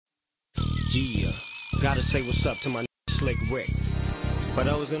Yeah, gotta say what's up to my Slick Rick. For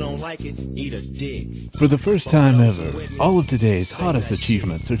those who don't like it, eat a dick. For the first time ever, all of today's hottest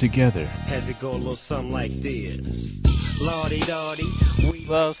achievements are together. Has it go a little something like this? Lordy-dordy, we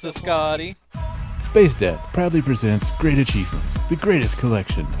Loves the Scotty. Space Death proudly presents Great Achievements, the greatest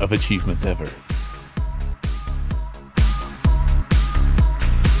collection of achievements ever.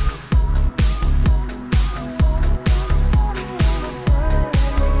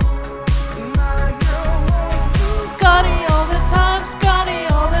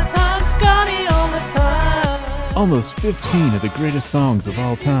 Almost 15 of the greatest songs of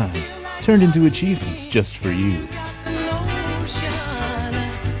all time turned into achievements just for you.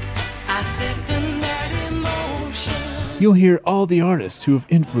 You'll hear all the artists who have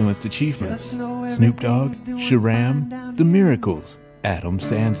influenced achievements: Snoop Dogg, Sharam, The Miracles, Adam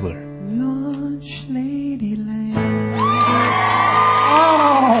Sandler.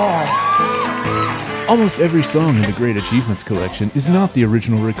 Almost every song in the Great Achievements collection is not the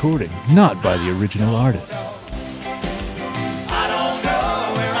original recording, not by the original artist.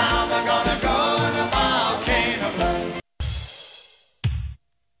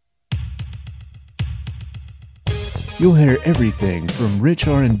 You'll hear everything from rich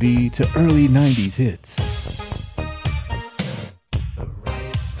R&B to early 90s hits.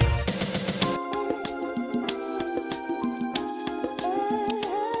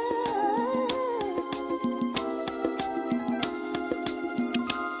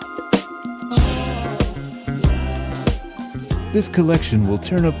 This collection will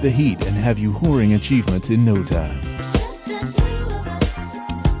turn up the heat and have you whoring achievements in no time.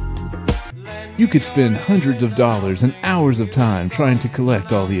 You could spend hundreds of dollars and hours of time trying to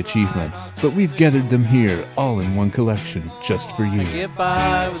collect all the achievements, but we've gathered them here all in one collection just for you. Get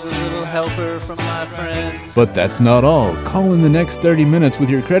by with a little helper from my friends. But that's not all. Call in the next 30 minutes with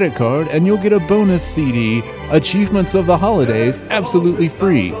your credit card and you'll get a bonus CD, Achievements of the Holidays, absolutely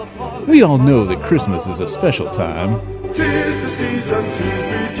free. We all know that Christmas is a special time. 'Tis the season to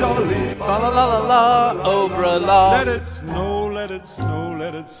be jolly. La la la la la, Obra la. Let it snow, let it snow,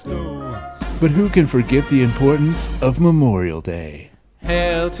 let it snow. But who can forget the importance of Memorial Day?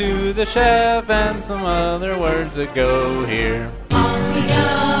 Hail to the chef and some other words that go here. On we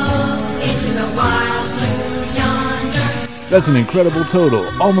go into the wild blue yonder. That's an incredible total.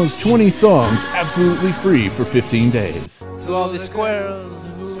 Almost 20 songs absolutely free for 15 days. To all the squirrels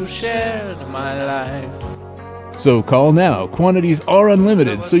who shared my life. So call now. Quantities are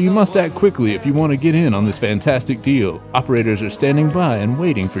unlimited, so you must act quickly if you want to get in on this fantastic deal. Operators are standing by and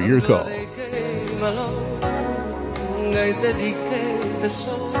waiting for your call.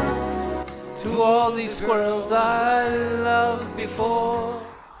 To all these squirrels I loved before.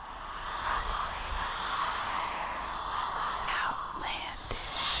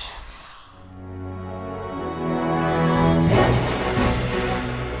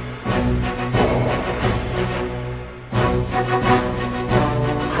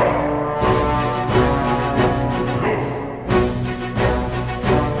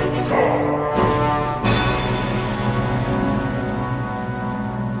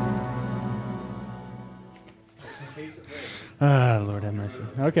 Lord have mercy.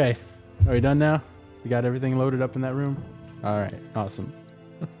 Okay. Are we done now? You got everything loaded up in that room? All right. Awesome.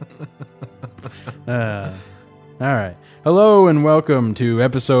 All right. Hello and welcome to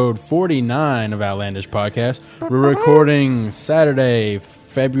episode 49 of Outlandish Podcast. We're recording Saturday,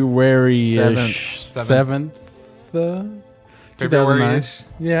 February-ish. 7th. February-ish.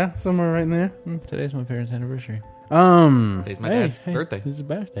 Yeah, somewhere right in there. Today's my parents' anniversary. Today's my dad's birthday. This is his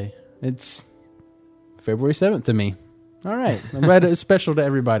birthday. It's February 7th to me. All right. I'm glad it's special to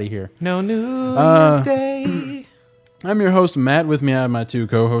everybody here. No New Year's Day. I'm your host, Matt. With me, I have my two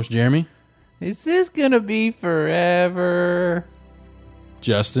co-hosts, Jeremy. Is this gonna be forever?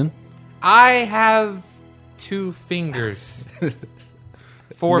 Justin. I have 2 fingers.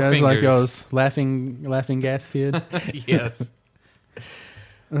 4 you guys fingers. like those laughing gas kid? Yes.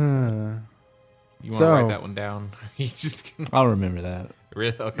 You want to So- write that one down? You just I'll remember that.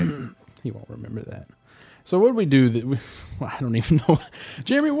 really okay. He won't remember that. So what did we do? I don't even know.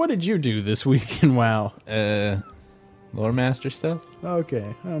 Jeremy, what did you do this week in WoW? Lore Master stuff?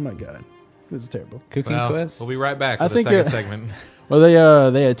 Okay. Oh my God. This is terrible. Cooking Well, Quest? we'll be right back I with think the second it- segment.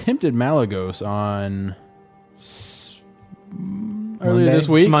 Well, they attempted Malagos on earlier this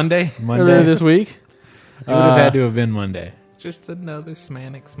week. Monday. Earlier this week. It would have had to have been Monday. Just another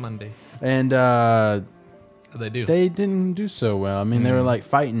Smanix Monday. And They do. they didn't do so well. I mean, they were like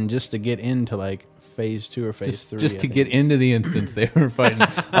fighting just to get into like phase 2 or phase 3. Just I to think. get into the instance, they were fighting.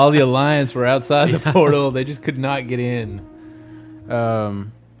 All the Alliance were outside the portal. They just could not get in.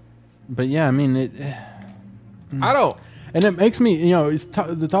 But yeah, I mean, I don't. and it makes me,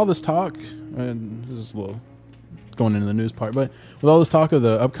 with all this talk, and this is a little going into the news part, but with all this talk of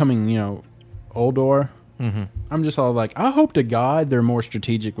the upcoming, Uldor, I'm just all like, I hope to God they're more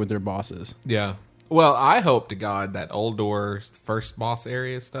strategic with their bosses. Yeah. Well, I hope to God that Uldor's first boss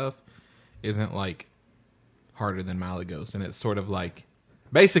area stuff isn't like harder than Malagos, and it's sort of like,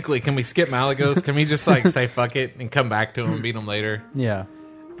 basically, can we skip Malagos? Can we just like say fuck it and come back to him and beat him later? Yeah.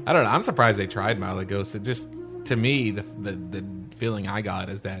 I don't know. I'm surprised they tried Malagos. It just, to me, the feeling I got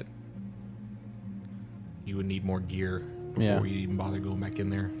is that you would need more gear before you even bother going back in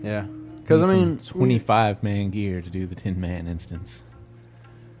there. Yeah. Because, I mean, 25-man gear to do the 10-man instance.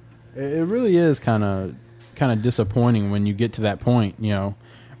 it really is kind of disappointing when you get to that point,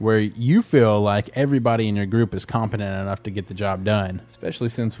 where you feel like everybody in your group is competent enough to get the job done. Especially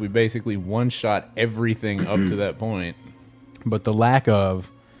since we basically one-shot everything up to that point. But the lack of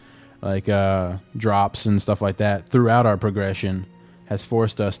drops and stuff like that throughout our progression has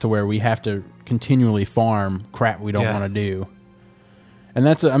forced us to where we have to continually farm crap we don't want to do. And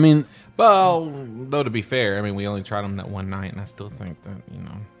that's, Well, though, to be fair, we only tried them that one night, and I still think that,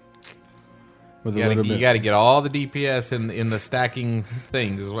 with you got to get all the DPS in the stacking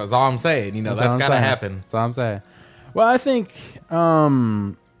things, is all I'm saying. That's got to happen. That's all I'm saying. Well, I think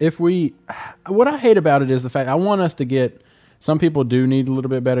what I hate about it is the fact I want us to get, some people do need a little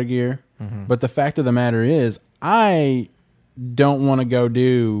bit better gear, but the fact of the matter is I don't want to go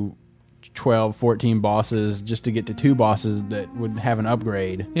do 12, 14 bosses just to get to 2 bosses that would have an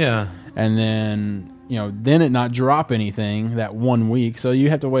upgrade. Yeah. And then, then it not drop anything that 1 week. So you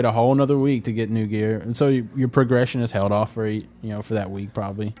have to wait a whole another week to get new gear. And so your progression is held off for, for that week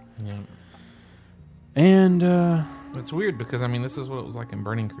probably. Yeah. And, it's weird because, this is what it was like in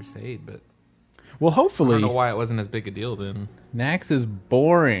Burning Crusade, but well, I hopefully. don't know why it wasn't as big a deal then. Nax is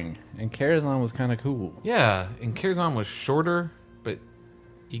boring, and Karazhan was kind of cool. Yeah, and Karazhan was shorter, but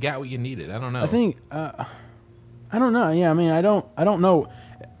you got what you needed. I don't know. I think, I don't know. Yeah, I don't know.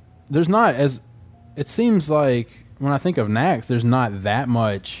 There's not as, it seems like when I think of Nax, there's not that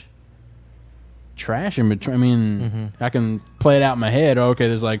much trash in between. I can play it out in my head. Okay,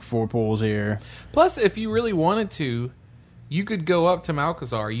 there's like 4 pools here. Plus, if you really wanted to, you could go up to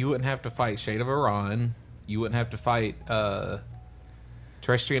Malchezaar. You wouldn't have to fight Shade of Iran. You wouldn't have to fight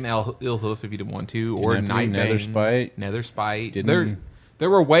Terrestrian Illhoof if you didn't want to, or Nightbane, Nether Spite. There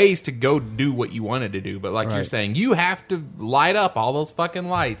were ways to go do what you wanted to do, but like you're saying, you have to light up all those fucking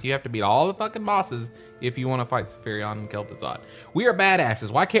lights. You have to beat all the fucking bosses if you want to fight Saphirion and Kel'Thuzad. We are badasses.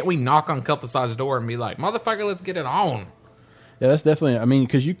 Why can't we knock on Kel'Thuzad's door and be like, motherfucker, let's get it on? Yeah, that's definitely,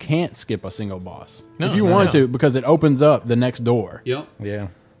 because you can't skip a single boss. If you want to, because it opens up the next door. Yep. Yeah.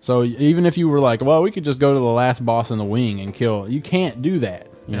 So even if you were like, well, we could just go to the last boss in the wing and kill, you can't do that,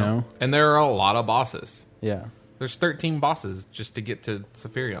 you know? And there are a lot of bosses. Yeah. There's 13 bosses just to get to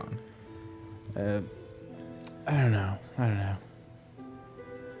Saphirion. I don't know.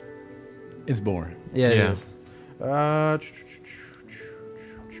 It's boring. Yeah, it Yeah. is.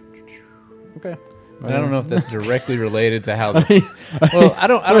 Okay. But I don't know if that's directly related to how the... Well, I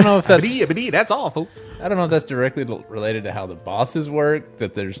don't know if that's... That's awful. I don't know if that's directly related to how the bosses work,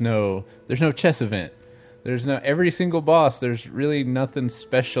 that there's no chess event. There's no... Every single boss, there's really nothing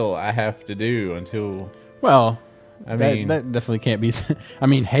special I have to do until... Well, I mean... that definitely can't be...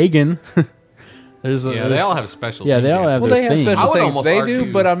 Hagen. They all have special Yeah, things they all you have to their They have theme. I special would things almost they argue-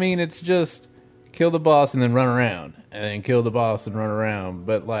 do, but it's just kill the boss and then run around, and then kill the boss and run around.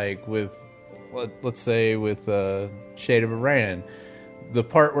 But like with, let's say with Shade of Iran, the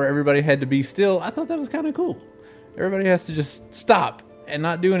part where everybody had to be still, I thought that was kind of cool. Everybody has to just stop and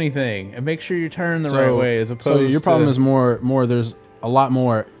not do anything and make sure you turn the right way, as opposed. So your problem to, is more. There's a lot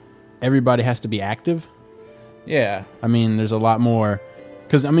more. Everybody has to be active. yeah, There's a lot more,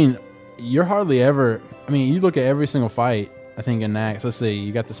 because you're hardly ever. You look at every single fight. I think in Nax, let's see,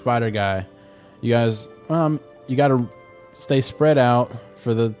 you got the spider guy. You guys, you got to stay spread out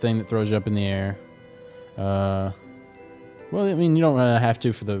for the thing that throws you up in the air. Well, you don't have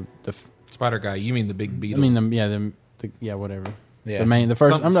to for the Spider guy, you mean the big beetle? whatever. yeah. The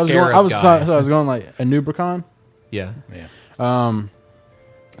first. Some I was scarab guy. going like a Nubricon. Yeah.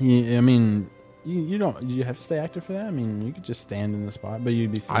 You don't. You have to stay active for that. You could just stand in the spot, but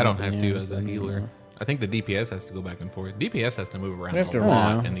you'd be. I don't have flying up in to the air as a and stuff, healer. I think the DPS has to go back and forth. DPS has to move around We have to a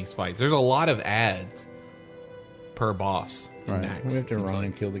lot run. in these fights. There's a lot of ads per boss in Right. Nax. We have to seems run like.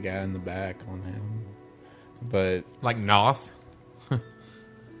 and kill the guy in the back on him. But Like Noth. What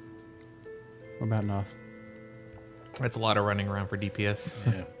about Noth? That's a lot of running around for DPS.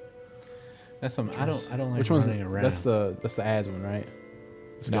 yeah, that's something I don't like Which one's running around. That's the ads one, right?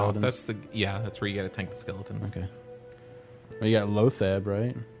 No, skeletons. that's where you got to tank the skeletons. Okay. Well, you got Lotheb,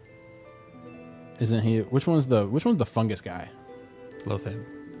 right? Isn't he? Which one's the fungus guy? Lotheb.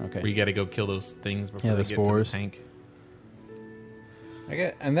 Okay. Where you got to go kill those things before Yeah, they the get spores. to the tank.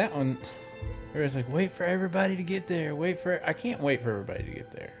 And that one, everybody's like, wait for everybody to get there. I can't wait for everybody to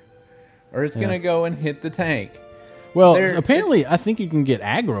get there, or it's gonna go and hit the tank. Well, There- apparently, I think you can get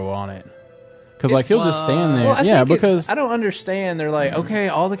aggro on it. Because, like, he'll just stand there. Well, I yeah, think because... I don't understand. They're like, okay,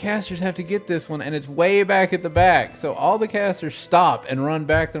 all the casters have to get this one, and it's way back at the back. So all the casters stop and run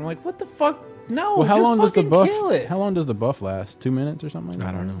back. And I'm like, what the fuck? No, Well, how just long does the fucking buff... kill it. How long does the buff last? 2 minutes or something like that?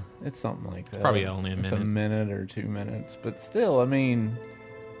 I don't know. It's something like that. Probably only a It's minute. a minute or 2 minutes. But still, I mean,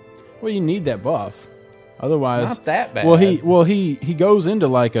 Well, you need that buff. Otherwise... not that bad. Well, he goes into,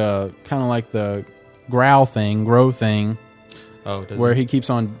 like, a... Kind of like the grow thing, Oh, does where it? he keeps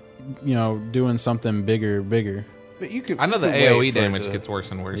on, doing something bigger. But you could. I know you the could wait AOE for it damage to- gets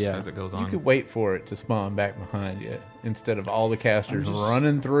worse and worse Yeah. as it goes You on. could wait for it to spawn back behind you instead of all the casters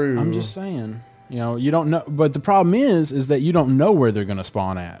running through. I'm just saying. You don't know. But the problem is that you don't know where they're going to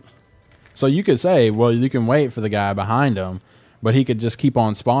spawn at. So you could say, well, you can wait for the guy behind him, but he could just keep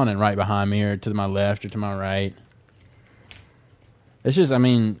on spawning right behind me or to my left or to my right. It's just, I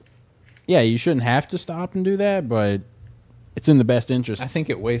mean, yeah, you shouldn't have to stop and do that, but it's in the best interest. I think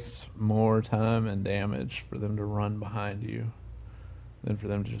it wastes more time and damage for them to run behind you than for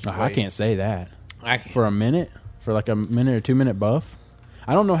them to just. No, wait. I can't say that. I can't. For a minute? For like a minute or 2 minute buff?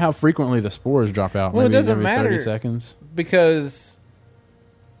 I don't know how frequently the spores drop out. Well, it Maybe doesn't every matter. 30 seconds. Because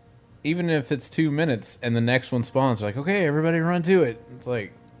even if it's 2 minutes and the next one spawns, like, okay, everybody run to it. It's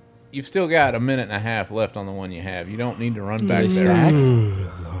like you've still got a minute and a half left on the one you have. You don't need to run back They there.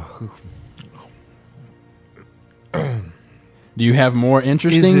 stack? Do you have more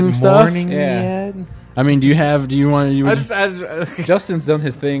interesting stuff? Yeah. I mean, do you want Justin's done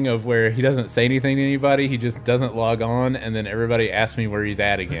his thing of where he doesn't say anything to anybody. He just doesn't log on, and then everybody asks me where he's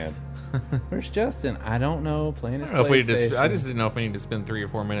at again. Where's Justin? I don't know. Playing his I don't know if we PlayStation. I just didn't know if we need to spend 3 or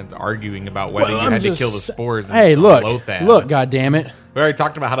 4 minutes arguing about whether you had to kill the spores. Hey, and look, Lothab. God damn it! We already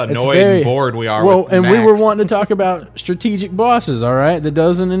talked about how It's annoyed very- and bored we are. Well, with and we Max. were wanting to talk about strategic bosses, all right, that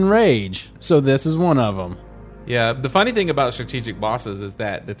doesn't enrage. So this is one of them. Yeah, the funny thing about strategic bosses is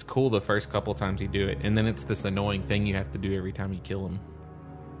that it's cool the first couple times you do it, and then it's this annoying thing you have to do every time you kill him.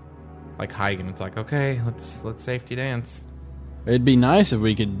 Like Hagen, it's like, okay, let's safety dance. It'd be nice if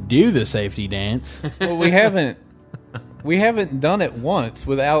we could do the safety dance. Well, we haven't done it once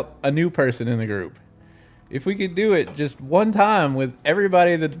without a new person in the group. If we could do it just one time with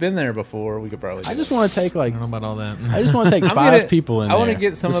everybody that's been there before, we could probably do I just it. want to take like I don't know about all that. I just want to take I'm 5 gonna- people in I there. wanna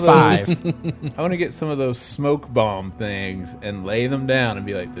get some Just of those- 5. I want to get some of those smoke bomb things and lay them down and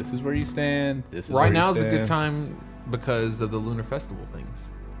be like, this is where you stand. This is Right where now you is a good stand. time because of the Lunar Festival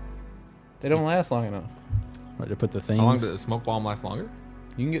things. They don't last long enough. Like to put the things. How long does the smoke bomb last longer?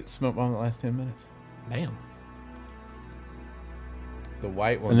 You can get smoke bomb in the last 10 minutes. Damn. The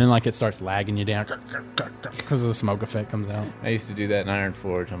white one. and then like it starts lagging you down because the smoke effect comes out. I used to do that in Iron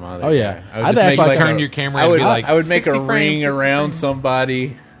Forge. I'm Oh, yeah. I would I'd just act make like turn a- your camera I and would, be like, I would make a 60 ring frames, 60 around frames.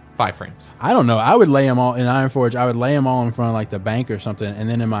 somebody. 5 frames. I don't know. I would lay them all in Iron Forge. I would lay them all in front of like the bank or something, and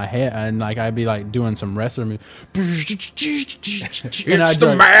then in my head, and like I'd be like doing some wrestler moves. And I'd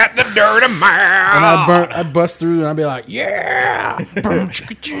like- mat, the dirty mat. and I'd bust through, and I'd be like, yeah. But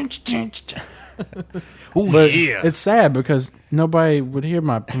it's sad because nobody would hear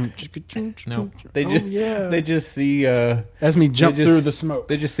my. No. They just yeah. they just see As me jump they just- through the smoke,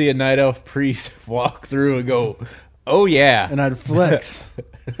 They just see a night elf priest walk through and go, "Oh yeah." and I'd flex.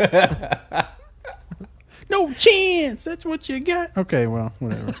 No chance. That's what you got. Okay, well,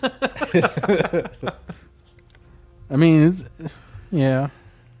 whatever. I mean, it's yeah.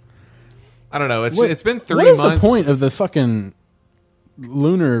 I don't know. It's What- it's been 3 What months. is the point of the fucking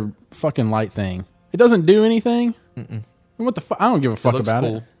lunar fucking light thing? It doesn't do anything. What the fuck? I don't give a fuck looks about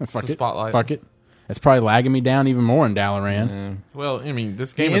cool. it. It's Fuck a it. spotlight. Fuck it. It's probably lagging me down even more in Dalaran. Well, I mean,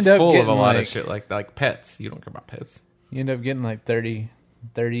 this game You is end up full of a getting, lot of like- shit like pets. You don't care about pets. You end up getting like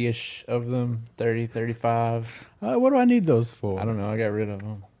 30-ish of them, 30, 35. What do I need those for? I don't know. I got rid of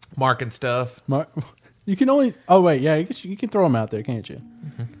them. Marking stuff. You can only. Oh wait, yeah. You can throw them out there, can't you?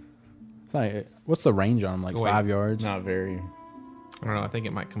 It's like, what's the range on them? Like Wait. 5 yards? Not very. I don't know. I think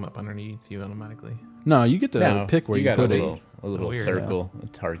it might come up underneath you automatically. No, you get to No, pick where you got put a it, little Weird, circle, a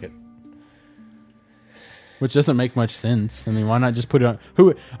target. which doesn't make much sense. I mean, why not just put it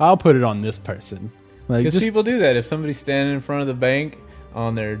on? I'll put it on this person. Like, Because just people do that. If somebody's standing in front of the bank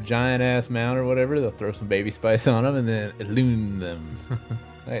on their giant ass mount or whatever, they'll throw some baby spice on them and then illumine them.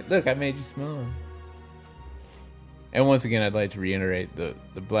 Like, look, I made you smile. And once again, I'd like to reiterate the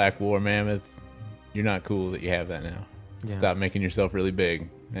Black War Mammoth. You're not cool that you have that now. Yeah. Stop making yourself really big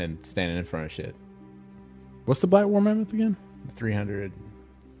and standing in front of shit. What's the Black War Mammoth again? 300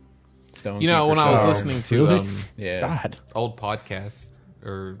 stone. You know, when I was listening to Really? yeah, God. old podcasts,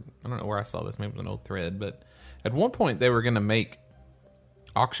 or I don't know where I saw this, maybe it was an old thread, but at one point they were going to make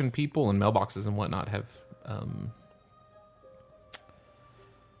auction people and mailboxes and whatnot have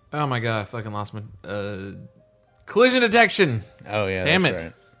oh my god, I fucking lost my collision detection. oh yeah, Damn that's it.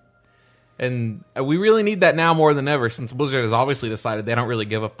 right. And we really need that now more than ever, since Blizzard has obviously decided they don't really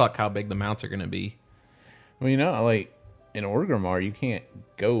give a fuck how big the mounts are going to be. Well, you know, like in Orgrimmar, you can't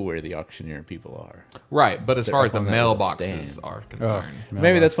go where the auctioneer people are. Right, but as They're far as up the on that little mailboxes stand. are concerned.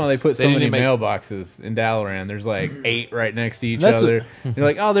 Maybe that's why they put so They many need to make- mailboxes in Dalaran. There's like 8 right next to each That's other. You're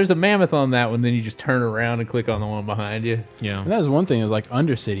like, oh, there's a mammoth on that one. Then you just turn around and click on the one behind you. Yeah. And that was one thing. Is like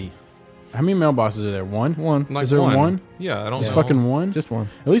Undercity. How many mailboxes are there? One. Like Is there one? Yeah, I don't Just know. fucking one. Just one.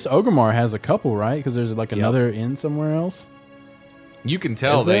 At least Orgrimmar has a couple, right? Because there's like another inn somewhere else. You can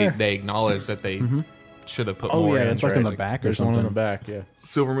tell Is there? they acknowledge that they should have put Oh, more yeah, in. it's like in the back or There's one in something. the back, yeah.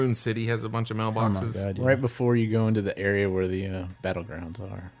 Silver Moon City has a bunch of Oh my mailboxes. god! Yeah. Right before you go into the area where the battlegrounds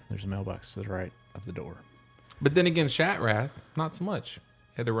are, there's a mailbox to the right of the door. But then again, Shatrath, not so much.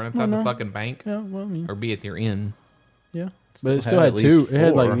 Had to run inside No, the no. fucking bank Yeah. Well, I mean, or be at your inn. yeah. But it Still still had had at two. least It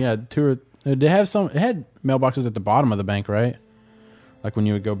had like 4. 2 or. They have some. It had mailboxes at the bottom of the bank, right? Like when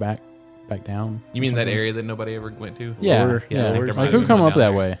you would go back down. You mean that area that nobody ever went to? Yeah, Or- yeah. I think there might Like have who been come one up down that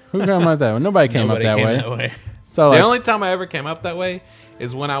there. way? Who come up that way? Nobody came Nobody up that came way. that way. So The like, only time I ever came up that way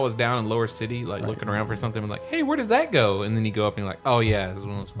is when I was down in Lower City, like looking around for something, and like, hey, where does that go? And then you go up and you're like, oh yeah, this is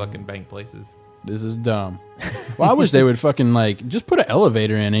one of those fucking bank places. this is dumb. Well, I wish they would fucking like just put an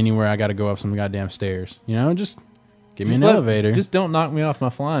elevator in anywhere I got to go up some goddamn stairs. You know, just give me an elevator. Just don't knock me off my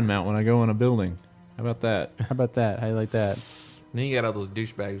flying mount when I go in a building. How about that? How about that? How you like that? Then you got all those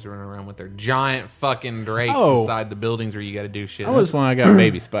douchebags running around with their giant fucking drakes Oh. inside the buildings where you got to do shit. That's why I got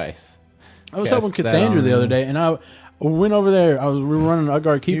Baby Spice. I was Cast helping that Cassandra on the other them. day, and I went over there. We were running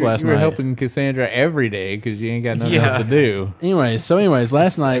Utgard Keep last You were night. helping Cassandra every day because you ain't got nothing Yeah. else to do. Anyways,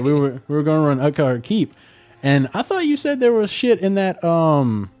 last night we were going to run Utgard Keep, and I thought you said there was shit in that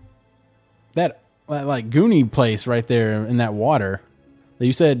like Goonie place right there in that water. That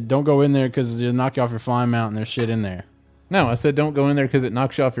you said don't go in there because it'll knock you off your flying mount, and there's shit in there. No, I said don't go in there because it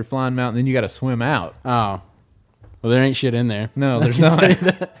knocks you off your flying mount and then you got to swim out. Oh, well, there ain't shit in there. No, there's not.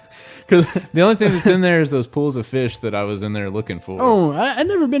 Because The only thing that's in there is those pools of fish that I was in there looking for. oh, I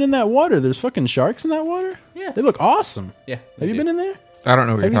never been in that water. There's fucking sharks in that water. Yeah. They look awesome. yeah. Have you been in there? I don't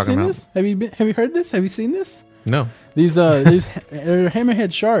know what Have you're you talking seen about. this? Have you heard this? Have you seen this? No. These they're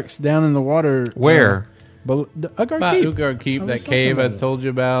hammerhead sharks down in the water. Where? Utgard About Keep. Utgard Keep, I that was cave talking I about it. told you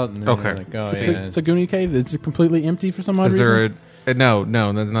about. And then Okay. you're like, oh, It's, yeah. it's a Goonie cave. It's completely empty for some odd Is reason. there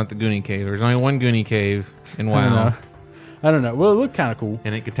no, that's not the Goonie Cave. There's only one Goonie Cave in I don't WoW, know. I don't know. Well, it looked kind of cool.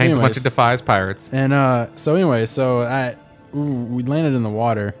 and it contains a bunch Anyways. of Defies pirates. And we landed in the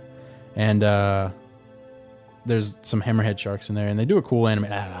water, and there's some hammerhead sharks in there, and they do a cool anime.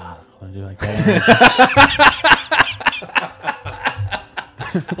 I do like that.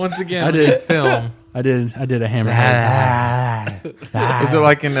 Once again, I did. film. I did a hammerhead. Is it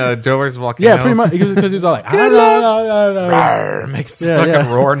like in Joe vs. Volcano? Yeah, pretty much because he was all like, Makes Yeah, fucking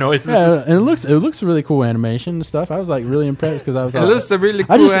yeah. roar noises. yeah, and it looks really cool animation and stuff. I was like really impressed because I was It like, looks a really I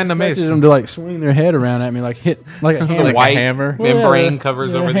cool just expected animation. them to like swing their head around at me like hit like a hammer. Like a White hammer. membrane Yeah,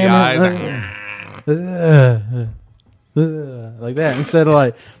 covers yeah, over the hammer, eyes. like that instead of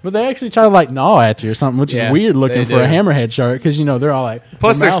like, but they actually try to like gnaw at you or something, which Yeah, is weird looking they for a do. hammerhead shark because you know they're all like.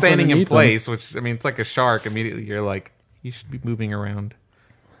 Plus, their they're mouth's standing in underneath them. place, which I mean, it's like a shark. Immediately, you're like, you should be moving around.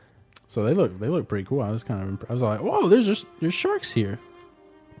 So they look pretty cool. I was kind of I was like, whoa, there's sharks here.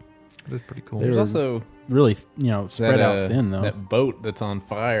 That's pretty cool. They There's were also really spread that, out thin though. that boat that's on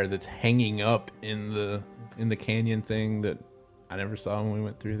fire that's hanging up in the canyon thing that I never saw when we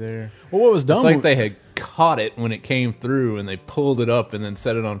went through there. Well, what was dumb? It's like they had caught it when it came through and they pulled it up and then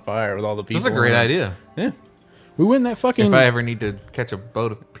set it on fire with all the people. That's a great on it. idea. Yeah. we went in that fucking. If I ever need to catch a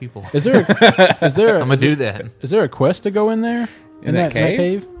boat of people, Is there I'm gonna do that. is there a quest to go in there In that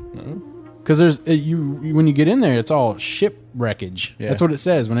cave? Because there's when you get in there, it's all ship wreckage. Yeah. That's what it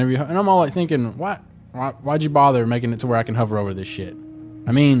says. Whenever and I'm all like thinking, why'd you bother making it to where I can hover over this shit?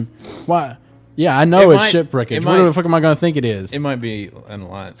 I mean, why? Yeah, I know It it's might- ship wreckage. it What might- the fuck am I going to think it is? It might be an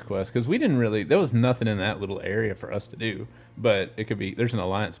alliance quest because we didn't really. There was nothing in that little area for us to do, but it could be. There's an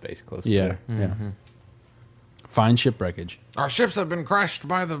alliance base close. Yeah, to yeah. Find ship wreckage. Our ships have been crashed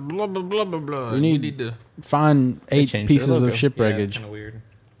by the blah blah blah blah blah. We You need- need to. Find 8 changed their pieces logo. of ship Yeah, it's wreckage. kind of weird.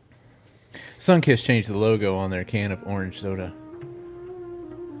 Sunkist changed the logo on their can of orange soda.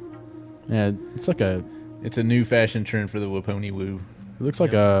 Yeah, it's like a. It's a new fashion trend for the Waponi Woo. It looks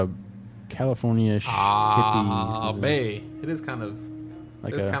like a California-ish Ah, hippie. bay. It is kind of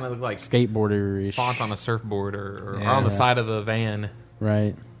Like it's a kind of like skateboarder-ish. font on a surfboard or Yeah. on the side of a van.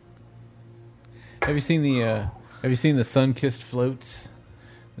 Right. Have you seen the Sunkist floats?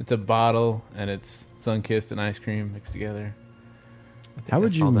 It's a bottle and it's Sunkist and ice cream mixed together. How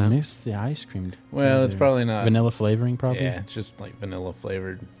would you that? mix the ice cream? Well, it's together? probably not vanilla flavoring, probably. Yeah, it's just like vanilla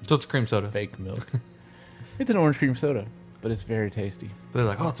flavored So it's cream soda. fake milk. It's an orange cream soda, but it's very tasty. They're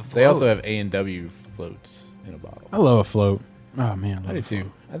like, oh, it's a float. They also have A&W floats in a bottle. I love a float. Oh man, I love I do a float.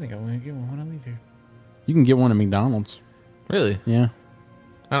 too. I think I want to get one when I leave here. You can get one at McDonald's. Really? Yeah.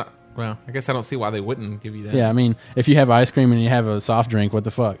 Well, I guess I don't see why they wouldn't give you that. Yeah, I mean, if you have ice cream and you have a soft drink, what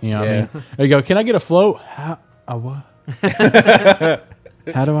the fuck? You know what I Yeah. mean? There you go. Can I get a float? How, a what?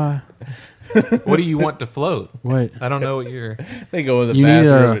 How do I? What do you want to float? What? I don't know what you're. They go in the You need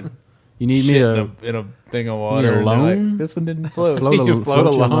bathroom a. You need and me shit to in a thing of water. a and they're like, loan? this one didn't float. float a, You float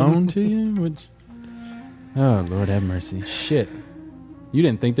float you alone? alone to you? Which, oh Lord have mercy! Shit. You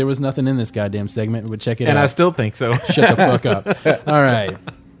didn't think there was nothing in this goddamn segment? But check it And out. I still think so. Shut the fuck up. All right.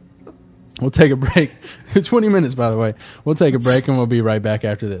 We'll take a break. 20 minutes, by the way. We'll take a break and we'll be right back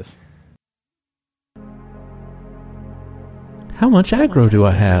after this. How much aggro do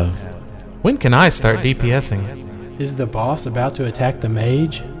I have? When can I start DPSing? Is the boss about to attack the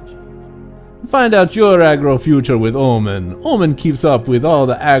mage? Find out your aggro future with Omen. Omen keeps up with all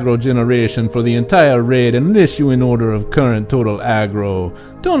the aggro generation for the entire raid and lists you in order of current total aggro.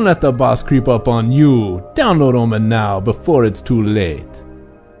 Don't let the boss creep up on you. Download Omen now before it's too late.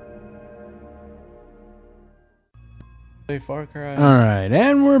 Play Far Cry. All right.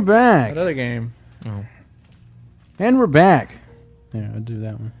 And we're back. Another game. And we're back. Yeah, I'll do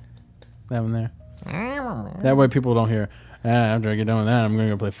that one. That one there. That way people don't hear, after I get done with that, I'm going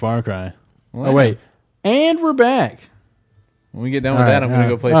to go play Far Cry. Oh, wait. And we're back. When we get done with that, I'm going to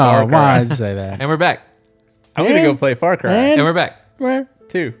go play oh, Far Cry. why did you say that? And we're back. I'm going to go play Far Cry. And- And we're back. Where?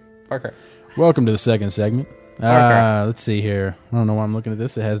 2. Far Cry. Welcome to the second segment. Cry. Let's see here. I don't know why I'm looking at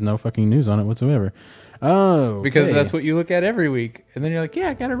this. It has no fucking news on it whatsoever. Oh, Because okay. that's what you look at every week. And then you're like, yeah,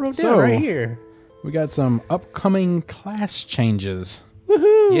 I got it wrote down So- right here. We got some upcoming class changes.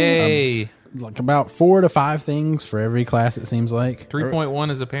 Yay. Like about 4 to 5 things for every class, it seems like.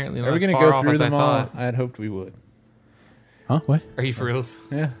 3.1 is apparently not Are we as going to far go off through as I them all? thought. I had hoped we would. Huh? What? Are you for reals?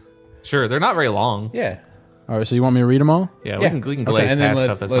 Yeah. Sure, they're not very long. Yeah. All right, so you want me to read them all? Yeah, Yeah. we can Okay, glaze and then past let's-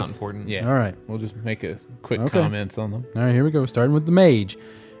 stuff that's not let's- important. Yeah. All right. We'll just make a quick Okay. comments on them. All right, here we go. Starting with the mage.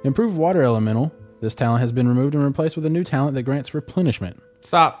 Improved water elemental. This talent has been removed and replaced with a new talent that grants replenishment.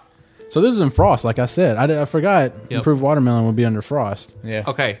 Stop. So this is in Frost, like I said. I forgot Yep. improved watermelon would be under Frost. Yeah.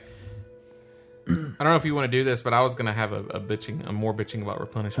 Okay. I don't know if you want to do this, but I was going to have a more bitching about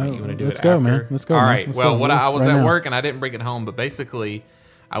replenishment. Oh, You want to do let's it go, after? man. Let's go, All man. right. Let's Well, go. what I was Right at now. work and I didn't bring it home, but basically,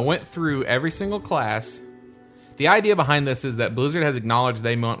 I went through every single class. The idea behind this is that Blizzard has acknowledged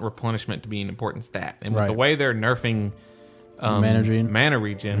they want replenishment to be an important stat, and with Right. the way they're nerfing mana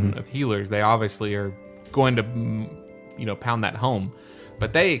regen of healers, they obviously are going to, pound that home.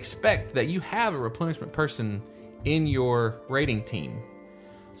 But they expect that you have a replenishment person in your raiding team.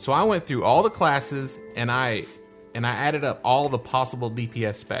 So I went through all the classes and I added up all the possible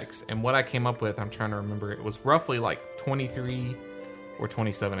DPS specs. And what I came up with, I'm trying to remember, it was roughly like 23 or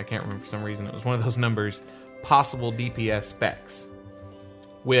 27. I can't remember for some reason. It was one of those numbers, possible DPS specs.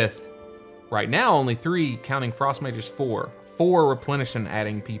 With right now only 3, counting Frost Mages 4 replenishing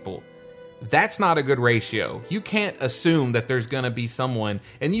adding people. That's not a good ratio. You can't assume that there's going to be someone,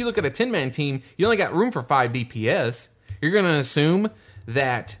 and you look at a 10-man team, you only got room for 5 DPS. You're going to assume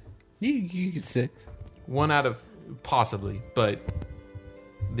that You get 6. 1 out of possibly, but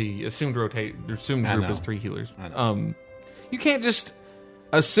the assumed group know. is 3 healers. I know. You can't just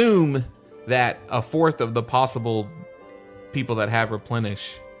assume that a fourth of the possible people that have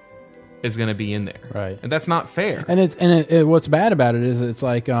replenish is going to be in there, Right. And that's not fair. And what's bad about it is it's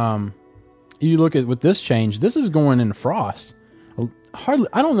like you look at with this change, this is going into Frost. Hardly,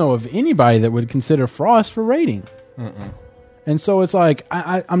 I don't know of anybody that would consider Frost for raiding. And so it's like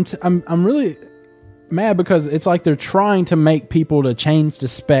I'm really mad because it's like they're trying to make people to change the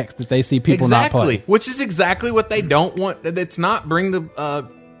specs that they see people not play. Which is exactly what they don't want. It's not bring the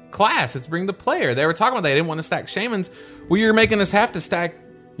class, it's bring the player. They were talking about they didn't want to stack shamans. Well, you're making us have to stack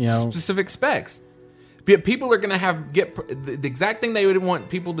specific specs. People are going to get the exact thing they would want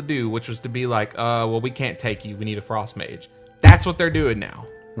people to do, which was to be like, well, we can't take you. We need a Frost Mage. That's what they're doing now.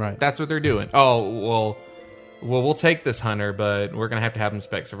 Right. That's what they're doing. Oh, well, well, we'll take this hunter, but we're gonna have to have him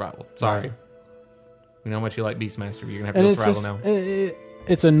spec survival. Sorry. Right. We know how much you like Beastmaster, but you're gonna have to And go it's survival just, now.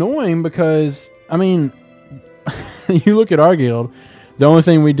 it's annoying because I mean, you look at our guild. The only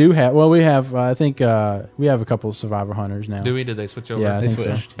thing we do have, well, we have. I think we have a couple of survivor hunters now. Do we? Did they switch over? Yeah, I They think so.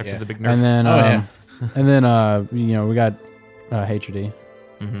 switched. After Yeah. the big nerf. And then, Oh, yeah. and then, you know, we got Hatred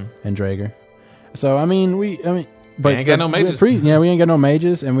Mhm. and Drager. So I mean, but ain't got no mages. we ain't got no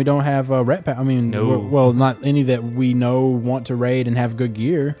mages, and we don't have ret pack. I mean, No. well, not any that we know want to raid and have good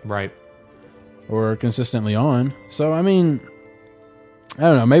gear Right. or consistently on. So I mean, I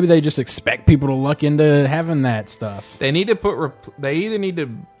don't know. Maybe they just expect people to luck into having that stuff. They need to put. They either need to.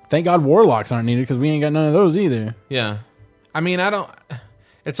 Thank God warlocks aren't needed because we ain't got none of those either. Yeah. I mean, I don't.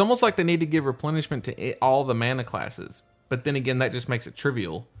 It's almost like they need to give replenishment to all the mana classes, but then again, that just makes it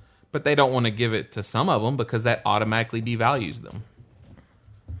trivial. But they don't want to give it to some of them because that automatically devalues them.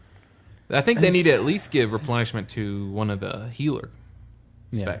 I think they need to at least give replenishment to one of the healer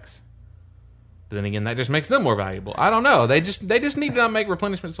specs. But then again, that just makes them more valuable. I don't know. They just need to not make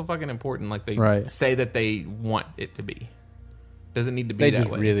replenishment so fucking important, like they Right. say that they want it to be. Doesn't need to be They that just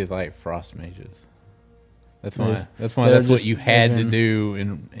way. really like frost mages. That's They're- why. That's they're what just- you had to they've been- do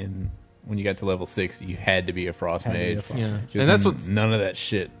in when you got to level 6. You had to be a frost Had to be mage. a frost Yeah. mage. And that's what's none of that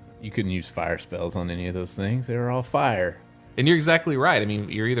shit. You couldn't use fire spells on any of those things. They were all fire And you're exactly right. I mean,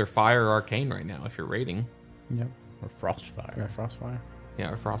 you're either fire or arcane right now if you're raiding. Yep. or frost fire. Yeah, Frostfire.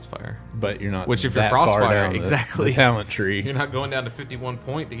 Yeah, or frostfire. But you're not. Which if you're that far Frostfire, down exactly. the talent tree. You're not going down to 51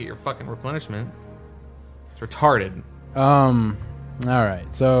 point to get your fucking replenishment. It's retarded. All right.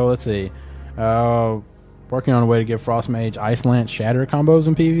 So let's see. Working on a way to give Frost Mage Ice Lance Shatter combos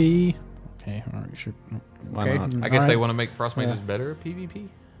in PvE. Okay. All right. Sure. Why Okay. not? I guess All they right. want to make frost mages better at PvP.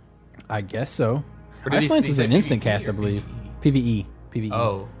 I guess so. Or did Ice he Lance is say an instant PvP cast, I or believe. PvE. PvE.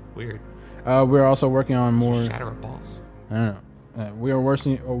 Oh, weird. We're also working on more. Shatter a boss. I don't know. We are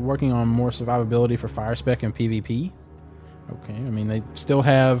working on more survivability for Fire Spec and PvP. Okay. I mean, they still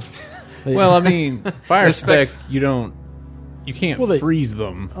have. Well, I mean, fire The spec. specs- You can't Well, they- freeze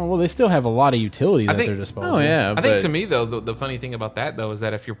them. Oh well, they still have a lot of utilities I at think- their disposal. Oh yeah, I think but- to me though, the funny thing about that though is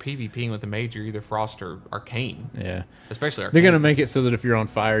that if you're PvPing with a mage, you're either frost or arcane. yeah. Especially arcane. They're gonna make it so that if you're on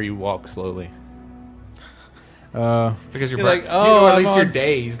fire, you walk slowly. because you're like, or oh, at I'm least you're on-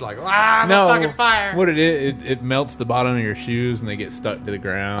 dazed, like I'm on fucking fire. What it melts the bottom of your shoes and they get stuck to the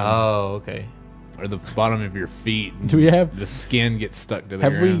ground, Oh, okay. or the bottom of your feet. And Do we have- the skin gets stuck to the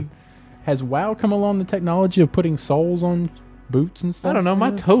Have ground? has WoW come along the technology of putting soles on boots and stuff? I don't know. My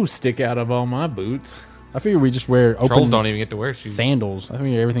Yes. toes stick out of all my boots. I figure we just wear open Trolls don't even get to wear shoes. sandals. I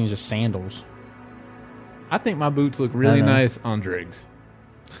think everything's just sandals. I think my boots look really I know. nice on Driggs.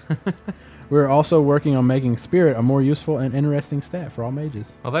 We're also working on making Spirit a more useful and interesting stat for all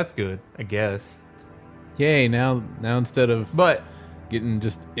mages. Well, that's good, I guess. Yay! Now instead of But getting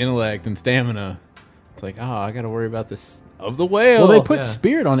just intellect and stamina, it's like, oh, I got to worry about this of the whale. Well, they put yeah.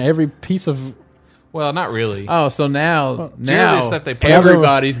 Spirit on every piece of. well, not really. Oh, so now generally stuff they put-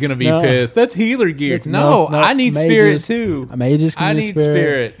 everybody's gonna be No. pissed. That's healer gear. It's- No, no, I need mages- spirit too. Mages can I use need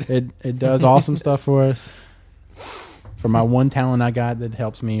Spirit. spirit. It does awesome stuff for us. For my one talent I got that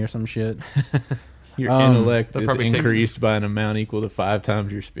helps me or some shit. Your Um, intellect that is probably takes- increased by an amount equal to 5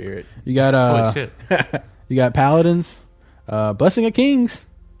 times your spirit. You got Holy shit. You got Paladins, Blessing of Kings.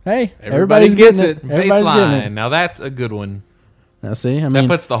 Hey, Everybody everybody's gets getting it. Everybody's getting it. Baseline. Now that's a good one. Now see, I That mean,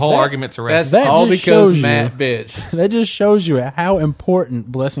 puts the whole argument to rest. That's That all just because shows you- Matt bitch. that just shows you how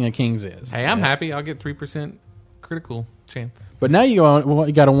important Blessing of Kings is. Hey, I'm happy. I'll get 3% critical chance. But now you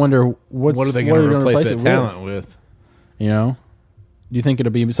got to wonder what What are they going to gonna replace that it talent with? You know, do you think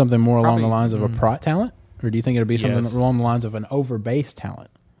it'll be something more along Probably, the lines of a prot talent, or do you think it'll be something Yes. along the lines of an overbase talent?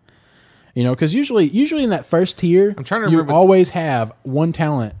 You know, because usually in that first tier, I'm trying to you remember- always have one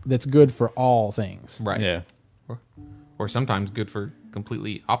talent that's good for all things. Right. Yeah. Or sometimes good for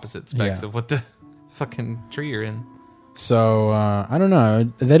completely opposite specs Yeah. of what the fucking tree you're in. So I don't know.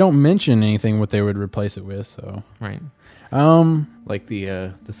 They don't mention anything what they would replace it with. So Right. Like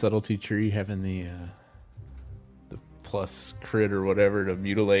the subtlety tree having the plus crit or whatever to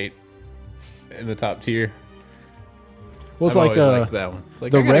mutilate in the top tier. well, it's I've like always liked that one. It's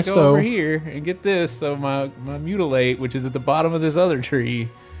like the I gotta resto- go over here and get this, so my mutilate, which is at the bottom of this other tree,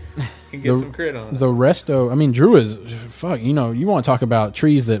 can get some crit on it. the resto. I mean, Drew is fuck. You know, you want to talk about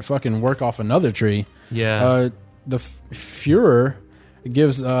trees that fucking work off another tree. Yeah. The Führer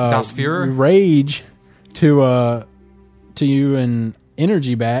gives Das Führer? rage to you and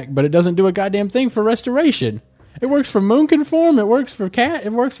energy back, but it doesn't do a goddamn thing for restoration. It works for Moon Conform, it works for Cat,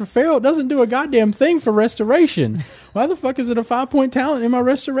 it works for Feral. It doesn't do a goddamn thing for restoration. Why the fuck is it a 5-point talent in my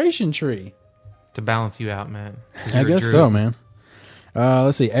restoration tree? To balance you out, man. 'Cause I you're a guess druid. so, man.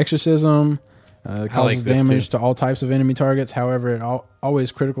 Let's see. Exorcism causes like this, damage too. to all types of enemy targets. However, it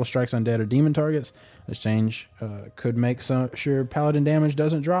always critical strikes undead or demon targets. This change could make sure paladin damage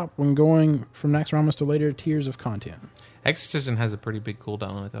doesn't drop when going from Naxxramas to later tiers of content. Exorcism has a pretty big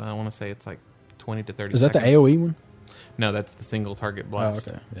cooldown on it, though. I want to say it's like 20 to 30 Is that seconds. the AoE one? No, that's the single target Oh, blast.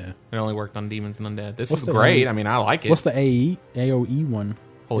 okay. Yeah. It only worked on demons and undead. This What's is the great. AoE? I mean, I like it. What's the AoE one?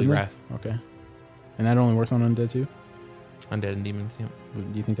 Holy Isn't it? Wrath? Okay. And that only works on undead too? Undead and demons, yeah.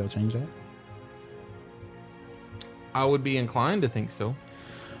 Do you think they'll change that? I would be inclined to think so.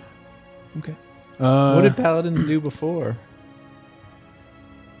 Okay. What did Paladins do before?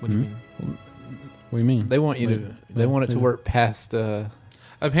 What do you Hmm? mean? What do you mean? They want you to. They want it to work past.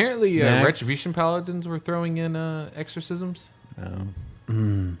 Apparently, Max? Retribution Paladins were throwing in exorcisms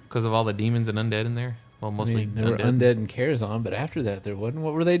Mm. because of all the demons and undead in there. Well, I mostly mean, there were undead and Karazhan, but after that there wasn't.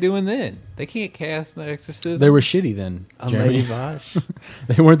 What were they doing then? They can't cast an exorcism. They were shitty then, on Jeremy. Lady Vosh.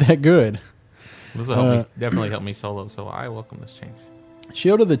 They weren't that good. This will help me, definitely help me solo, so I welcome this change.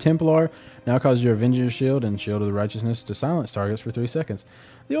 Shield of the Templar now causes your Avenger's Shield and Shield of the Righteousness to silence targets for 3 seconds.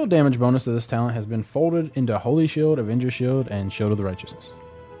 The old damage bonus of this talent has been folded into Holy Shield, Avenger's Shield, and Shield of the Righteousness.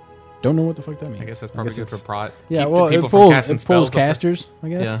 Don't know what the fuck that means. I guess that's probably good for prot. Yeah, keep the well, people it from pulls, casting it pulls spells up there. casters, I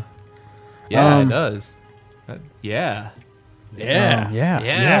guess. Yeah, yeah, Um, it does. Yeah,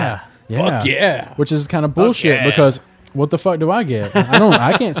 Yeah. Fuck yeah. Which is kind of bullshit yeah. because what the fuck do I get?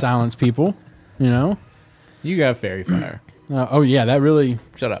 I can't silence people, you know? You got fairy fire. Oh yeah, that really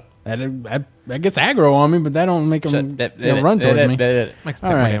Shut up. that gets aggro on me, but that don't make them run towards me. makes All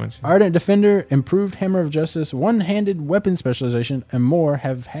more right, damage. Ardent Defender, improved Hammer of Justice, one-handed weapon specialization, and more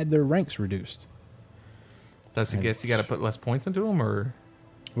have had their ranks reduced. Does it guess you got to put less points into them, or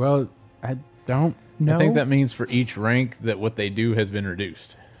Well, I don't know. I think that means for each rank that what they do has been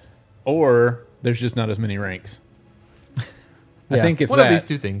reduced, or there's just not as many ranks. I Yeah. think it's one that. of these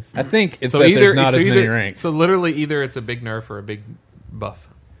two things? I think it's So that either there's not so as either, many ranks. So literally, either it's a big nerf or a big buff.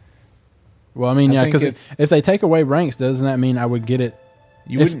 Well, I mean, I yeah, think because it's- if they take away ranks, doesn't that mean I would get it?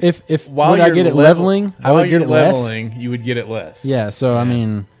 You If wouldn't- if while would I you're get it level- leveling, I while would you're get it less. leveling, you would get it less. Yeah, so I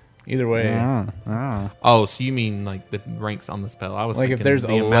mean, Either way, Oh, so you mean like the ranks on the spell? I was Like if thinking there's the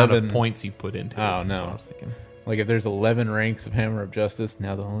amount 11 of points you put into it. Oh, That's no. what I was thinking. like if there's 11 ranks of Hammer of Justice,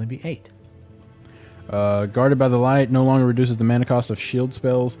 now there'll only be 8. Guarded by the Light no longer reduces the mana cost of shield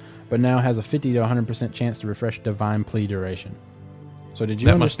spells, but now has a 50 to 100% chance to refresh Divine Plea duration. So did you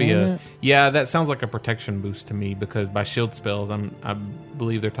That must be understand yeah. That sounds like a protection boost to me because by shield spells, I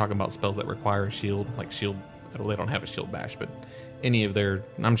believe they're talking about spells that require a shield, like shield. They don't have a shield bash, but any of their,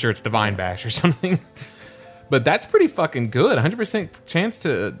 I'm sure it's divine bash or something. But that's pretty fucking good. 100% chance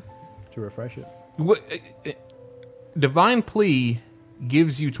to to refresh it? divine plea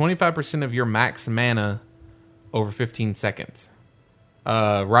gives you 25% of your max mana over 15 seconds.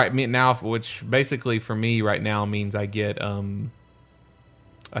 Right now, which basically for me right now means I get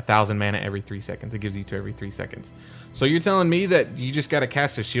 1,000 mana every 3 seconds. It gives you to every 3 seconds. So you're telling me that you just got to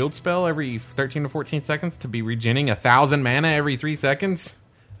cast a shield spell every 13 to 14 seconds to be regenning 1,000 mana every 3 seconds?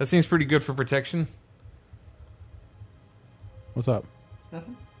 That seems pretty good for protection. What's up?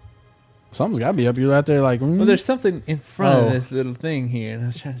 Something's got to be up. You're out there like, Well, there's something in front Oh. of this little thing here, and I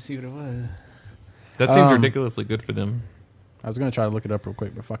was trying to see what it was. That seems ridiculously good for them. I was going to try to look it up real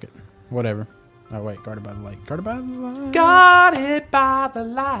quick, but fuck it. Whatever. Oh, wait. Guarded by the Light. Guarded by the Light. Guarded by the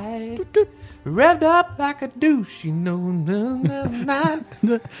light, revved up like a douche, you know.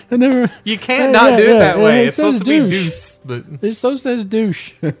 I never, You can't not do it that way. it It's supposed says to be douche. deuce, but it so says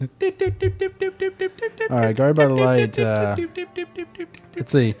douche. All right. Guarded by the Light.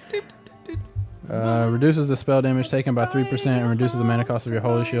 Let's see. Reduces the spell damage taken by 3% and reduces the mana cost of your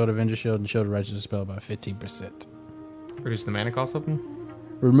Holy Shield, Avenger Shield, and Shield of Righteousness spell by 15%. reduce the mana cost of them.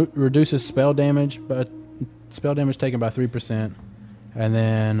 Reduces spell damage taken by 3%, and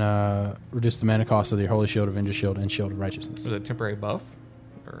then reduce the mana cost of your Holy Shield, Avenger Shield, and Shield of Righteousness. Was it a temporary buff?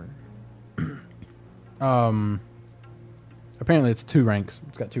 Or Apparently it's 2 ranks.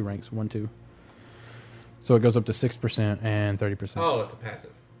 It's got 2 ranks, 1, 2. So it goes up to 6% and 30%. it's a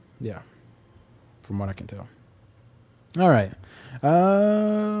passive. Yeah, from what I can tell. All right.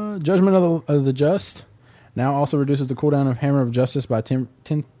 Judgment of the Just now also reduces the cooldown of Hammer of Justice by 10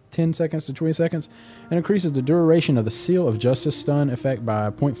 seconds to 20 seconds and increases the duration of the Seal of Justice stun effect by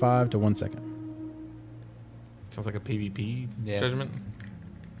 0.5 to 1 second. Sounds like a PvP judgment.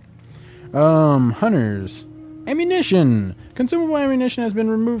 Hunters. Ammunition. Consumable ammunition has been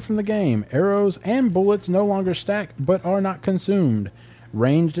removed from the game. Arrows and bullets no longer stack but are not consumed.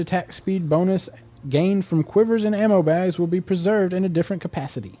 Ranged attack speed bonus gained from quivers and ammo bags will be preserved in a different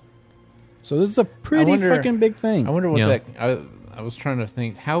capacity. So this is a pretty wonder- fucking big thing. I wonder what Yeah. I was trying to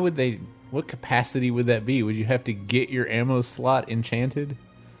think. How would they? What capacity would that be? Would you have to get your ammo slot enchanted,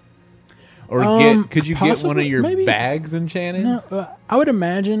 or could you get one possibly, of your maybe. bags enchanted? No, I would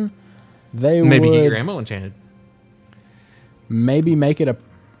imagine they Maybe would get your ammo enchanted. maybe make it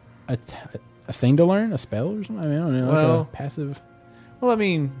a thing to learn, a spell or something. I mean, I don't know, like Well- a passive. Well, I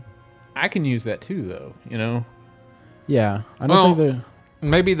mean, I can use that too, though. You know, Yeah, I don't Well, think they're.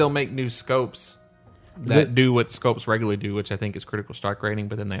 Maybe they'll make new scopes that it- do what scopes regularly do, which I think is critical strike rating,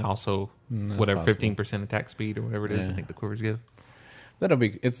 but then they also, whatever, possible. 15% attack speed or whatever it is, I Yeah. think the quivers give. that'll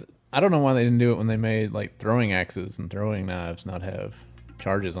be. It's. I don't know why they didn't do it when they made like throwing axes and throwing knives not have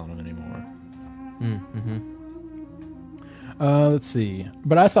charges on them anymore. Let's see.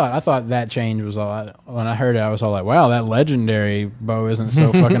 But I thought that change was all. When I heard it, I was all like, "Wow, that legendary bow isn't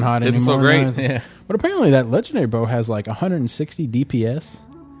so fucking hot anymore." It's so great. Nice. Yeah. But apparently, that legendary bow has like 160 DPS,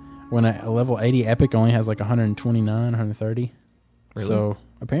 when a level 80 epic only has like 129, 130. Really? So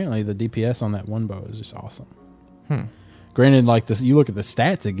apparently, the DPS on that one bow is just awesome. Granted, like this, you look at the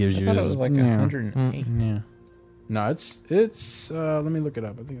stats it gives I you. thought it is- was like yeah. 108. Yeah. No, it's. Let me look it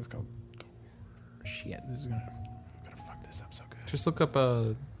up. I think it's called. Shit, this is gonna fuck this up so good. Just look up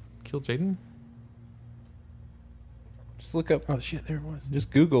Kill Jaden. Just look up. Oh shit, there it was.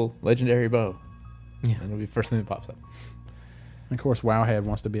 Just Google legendary bow. Yeah. and it'll be the first thing that pops up. And of course, Wowhead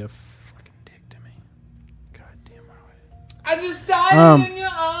wants to be a fucking dick to me. God damn Wowhead. I just died in your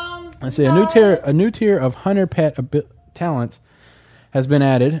arms. Let's see. A new tier of hunter pet talents has been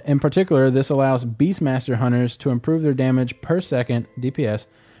added. In particular, this allows Beastmaster hunters to improve their damage per second (DPS)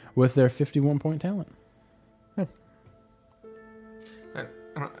 with their 51-point talent.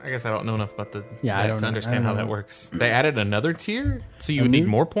 I guess I don't know enough about Yeah, I that don't to know. I understand don't how know. that works. They added another tier, so you A would need new-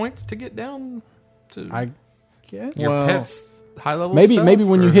 more points to get down to I guess. your Well, pet's high level. Maybe stuff,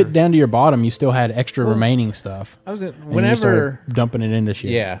 when you or- hit down to your bottom, you still had extra remaining stuff. I was at, And you whenever. started dumping it into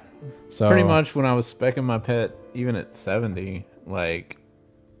shit. Yeah, So pretty much when I was specking my pet, even at 70, like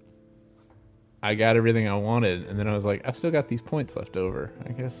I got everything I wanted, and then I was like, I've still got these points left over.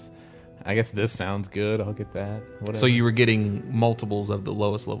 I guess this sounds good. I'll get that. Whatever. So you were getting multiples of the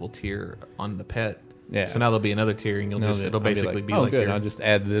lowest level tier on the pet. Yeah. So now there'll be another tier, and you'll No, it'll I'll be basically be oh, like good. your- I'll just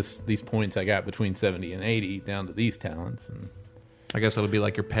add these points I got between 70 and 80 down to these talents, and I guess it'll be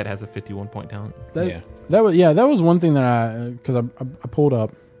like your pet has a 51-point talent. yeah. that was one thing that I pulled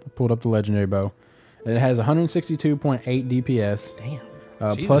up the legendary bow. It has 162.8 DPS. Damn.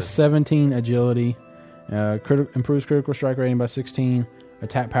 Plus Jesus. 17 agility, improves critical strike rating by 16,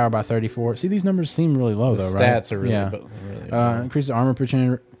 attack power by 34. See, these numbers seem really low, The though, right? stats are really, Yeah. really Increases armor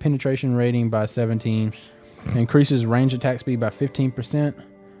penetration rating by 17. Increases range attack speed by 15%.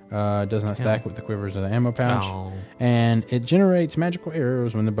 Does not stack with the quivers of the ammo pouch. Oh. And it generates magical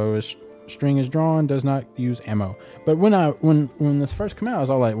arrows when the string is drawn. Does not use ammo. But when this first came out, I was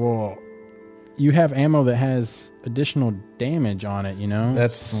all like, well, you have ammo that has additional damage on it, you know?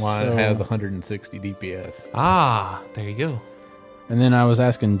 That's why So- it has 160 DPS. Ah, there you go. And then I was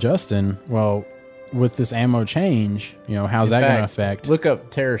asking Justin, well, with this ammo change, you know, how's In that going to fact, affect? Look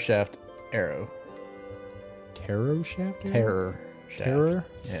up Terror Shaft Arrow. Terror Shaft? Terror Shaft. Terror?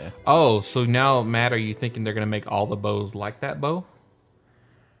 Yeah. Oh, so now, Matt, are you thinking they're going to make all the bows like that bow?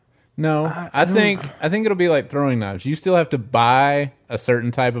 No, I think it'll be like throwing knives. You still have to buy a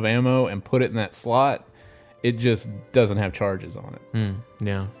certain type of ammo and put it in that slot. It just doesn't have charges on it.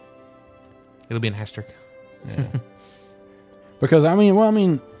 Yeah. It'll be an asterisk. Because,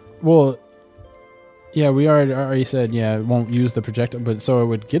 yeah, we already said, yeah, it won't use the projectile, but so it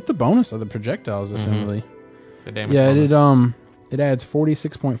would get the bonus of the projectiles, assumedly. The damage Yeah, bonus. it adds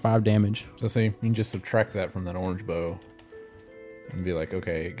 46.5 damage. So see, you can just subtract that from that orange bow and be like,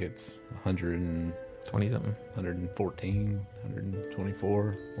 okay, it gets 100 and 20 something. 114,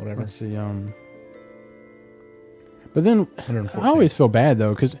 124, whatever. Let's see, but then 114. I always feel bad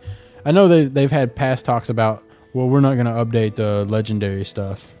though, because I know they've had past talks about, well, we're not going to update the legendary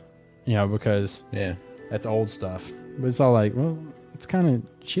stuff, you know, because Yeah. that's old stuff. But it's all like, well, it's kind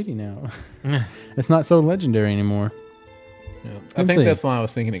of shitty now. It's not so legendary anymore. Yeah. I Let's think see. that's why I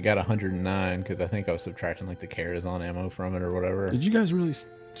was thinking it got 109 because I think I was subtracting like the Karazhan ammo from it or whatever. Did you guys really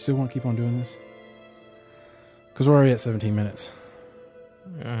still want to keep on doing this? Because we're already at 17 minutes.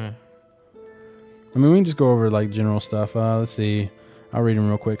 I mean, we can just go over like general stuff. Let's see. I'll read them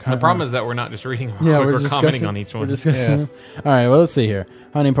real quick. The problem is that we're not just reading them. Yeah, we're discussing- commenting on each We're one. discussing them. All right, well, let's see here.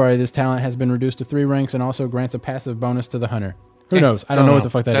 Hunting party. This talent has been reduced to 3 ranks and also grants a passive bonus to the hunter. Who knows? I don't know what the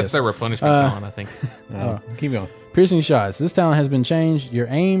fuck that That's is. their replenishment talent, I think. Keep going. Piercing shots. This talent has been changed. Your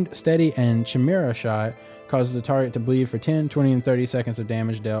aimed, steady, and chimera shot Causes the target to bleed for 10, 20, and 30 seconds of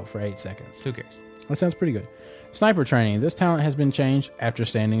damage dealt for 8 seconds. Who cares? That sounds pretty good. Sniper training. This talent has been changed. After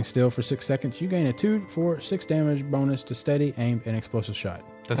standing still for 6 seconds, you gain a 2, 4, 6 damage bonus to steady, aimed, and explosive shot.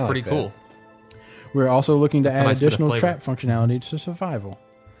 That's I like pretty that. cool. We're also looking to That's a add nice bit of additional flavor. trap functionality to survival.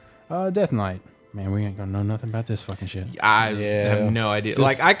 Death Knight. Man, we ain't gonna know nothing about this fucking shit. I Yeah. have no idea. Just-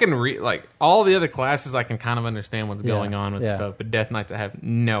 Like I can read like all the other classes, I can kind of understand what's Yeah, going on with yeah. stuff, but Death Knights, I have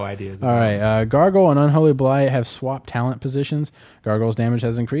no ideas. All right, Gargoyle and Unholy Blight have swapped talent positions. Gargoyle's damage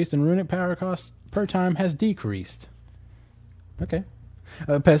has increased, and runic power cost per time has decreased. Okay.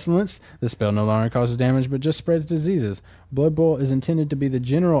 Pestilence. The spell no longer causes damage, but just spreads diseases. Blood Bowl is intended to be the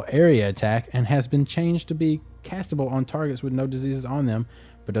general area attack, and has been changed to be castable on targets with no diseases on them,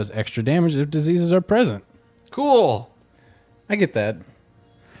 but does extra damage if diseases are present. Cool. I get that.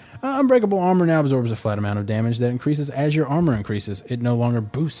 Unbreakable armor now absorbs a flat amount of damage that increases as your armor increases. It no longer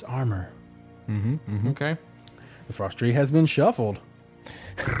boosts armor. Okay. The Frost Tree has been shuffled.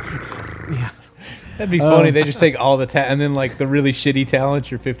 That'd be funny. They just take all the and then like the really shitty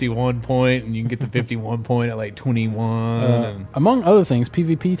talents, your 51 point, and you can get the 51 point at like 21. and Among other things,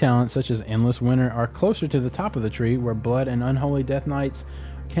 PvP talents such as Endless Winter are closer to the top of the tree, where Blood and Unholy Death Knights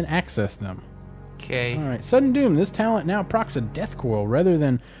can access them. Okay. All right, Sudden Doom. This talent now procs a Death Coil rather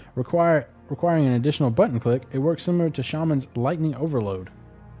than requiring an additional button click. It works similar to Shaman's Lightning Overload.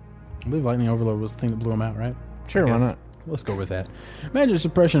 I believe Lightning Overload was the thing that blew him out, right? sure, why not? Let's go with that. Magic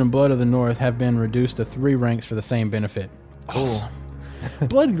Suppression and Blood of the North have been reduced to 3 ranks for the same benefit. Cool.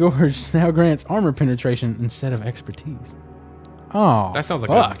 Blood Gorge now grants armor penetration instead of expertise. Oh, That sounds like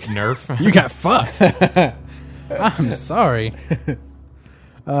fuck. a nerf. You got fucked. I'm sorry.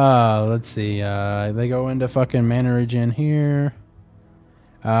 Let's see. They go into fucking mana regen here.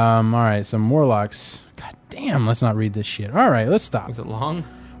 All right, some Morlocks. God damn, let's not read this shit. All right, let's stop. Is it long?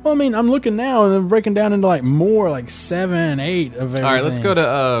 Well, I mean, I'm looking now and they're breaking down into like more, like 7, 8 of everything. All right, let's go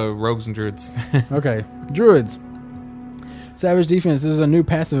to Rogues and Druids. Okay, Druids. Savage Defense. This is a new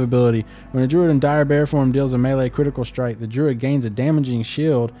passive ability. When a Druid in Dire Bear form deals a melee critical strike, the Druid gains a damaging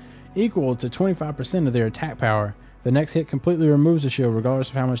shield equal to 25% of their attack power. The next hit completely removes the shield, regardless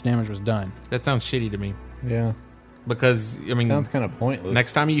of how much damage was done. That sounds shitty to me Yeah, because I mean, sounds kind of pointless.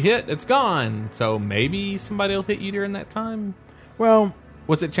 next time you hit, it's gone. So maybe somebody will hit you during that time. Well,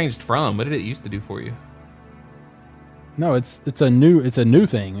 What's it changed from? What did it used to do for you? no, it's a new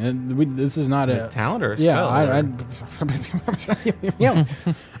thing. This is not A a talent or a yeah. spell? Yeah,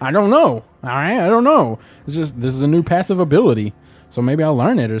 I don't know. All right, I don't know. It's just this is a new passive ability, so maybe I'll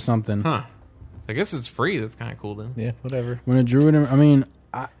learn it or something. Huh. I guess it's free. That's kind of cool then. Yeah, whatever. When a druid, I mean,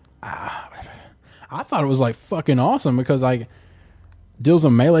 I thought it was like fucking awesome because like deals a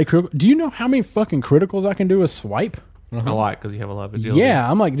melee critical. Do you know how many fucking criticals I can do with swipe? A lot because you have a lot of agility. Yeah,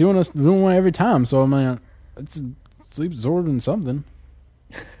 I'm like doing one every time. So I mean, it's sleep absorbing something.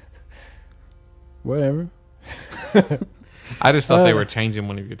 Whatever. I just thought they were changing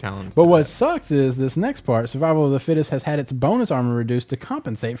one of your talents. But to what that. sucks is this next part, Survival of the Fittest, has had its bonus armor reduced to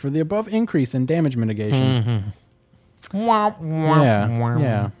compensate for the above increase in damage mitigation.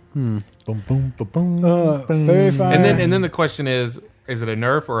 Yeah. Boom, boom, boom, boom. Fairy Fire. And then the question is it a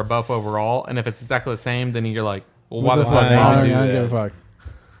nerf or a buff overall? And if it's exactly the same, then you're like, well, why the fuck fuck? bother? I do don't that? give a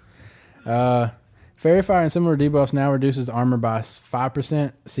fuck. Fairy Fire and similar debuffs now reduces armor by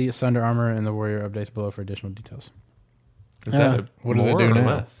 5%. See Sunder Armor in the Warrior updates below for additional details. Is that a What does it more do or now?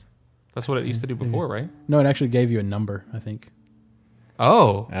 less? That's what it used to do before, right? No, it actually gave you a number, I think.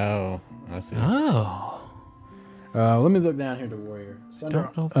 Oh. Oh, I see. Oh. Let me look down here to Warrior.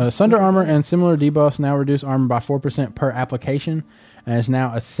 Don't know if Sunder Armor and similar debuffs now reduce armor by 4% per application, and is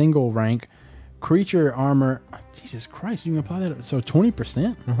now a single rank. Creature Armor, Jesus Christ, you can apply that. So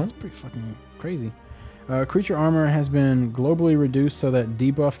 20%? That's pretty fucking crazy. Creature Armor has been globally reduced so that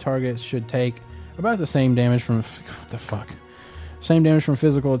debuff targets should take about the same damage from same damage from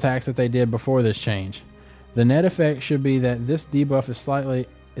physical attacks that they did before this change. The net effect should be that this debuff is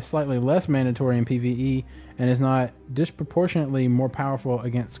slightly less mandatory in PvE and is not disproportionately more powerful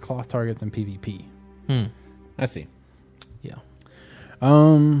against cloth targets than PvP. I see. Yeah.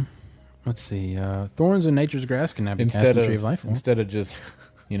 Let's see. Thorns in Nature's Grass can now be cast Instead in Tree of Life. instead of just,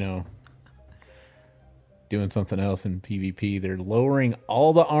 doing something else in PvP, they're lowering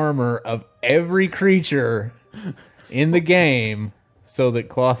all the armor of every creature in the game so that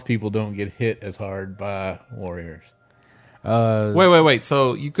cloth people don't get hit as hard warriors. Wait.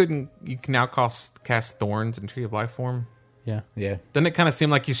 So you can now cast Thorns in Tree of Life form? Yeah. Yeah. Doesn't it kind of seem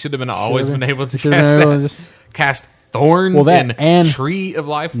like you should have always been able to Should've been cast able to that? just- Cast Thorns Well, that in and Tree of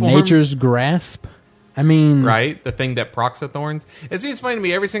Life form? Nature's Grasp. I mean, Right? The thing that procs the thorns. It seems funny to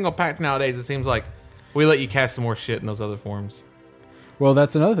me. Every single pack nowadays, it seems like We let you cast some more shit in those other forms. Well,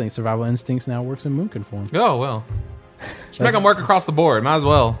 that's another thing. Survival Instincts now works in Moonkin form. Oh, well. Just make them work across the board. Might as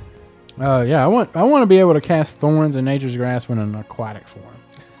well. Yeah, I want to be able to cast Thorns and Nature's Grasp in an aquatic form.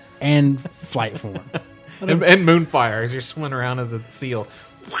 And flight form. And Moonfire as you're swimming around as a seal.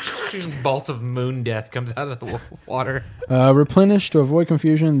 Bolt of moon death comes out of the water. Replenish to avoid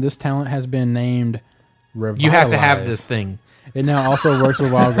confusion. This talent has been named Revitalize. You have to have this thing. It now also works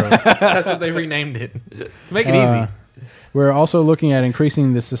with Wild Growth. That's what they renamed it. To make it easy. We're also looking at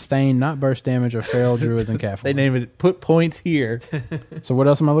increasing the sustained, not burst damage of feral druids and Catholics. They name it. Put points here. So what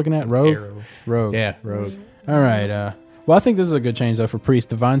else am I looking at? Rogue? Arrow. Rogue. Yeah, rogue. All right. Well, I think this is a good change, though, for Priest.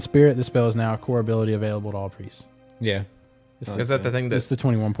 Divine Spirit. This spell is now a core ability available to all priests. Yeah. Is that the thing It's that... the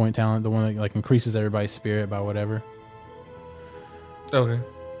 21-point talent, the one that like increases everybody's spirit by whatever. Okay.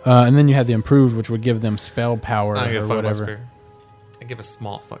 And then you have the improved, which would give them spell power I don't give or a fuck about whatever. spirit. I give a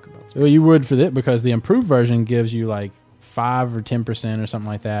small fuck about spirit. Well, you would for that because the improved version gives you like 5 or 10% or something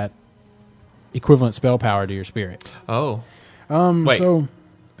like that, equivalent spell power to your spirit. Oh. Wait. Wait.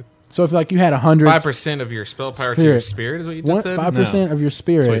 So if like you had 100 5% of your spell power to your spirit is what you just said? 5% of your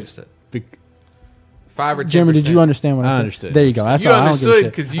spirit. That's what you just said. 5 or 10%. Jeremy, did you understand what I said? understood. There you go. That's You all. I don't give a understood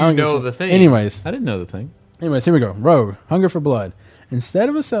shit. 'cause I you don't give a know shit. the thing. Anyways, I didn't know the thing. here we go. Rogue, Hunger for Blood. Instead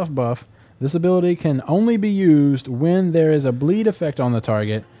of a self buff, this ability can only be used when there is a bleed effect on the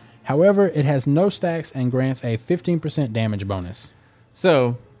target. However, it has no stacks and grants a 15% damage bonus.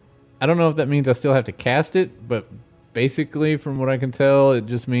 So, I don't know if that means I still have to cast it, but basically, from what I can tell, it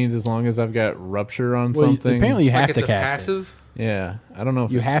just means as long as I've got Rupture on Well, something. apparently you Like have it's to a cast passive? Yeah, I don't know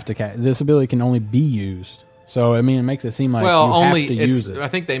if it. You it's- have to cast. This ability can only be used. So I mean, it makes it seem like Well, you only have to it's. use it. I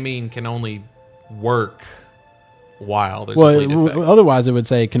think they mean can only work while there's a Well, bleed effect. otherwise it would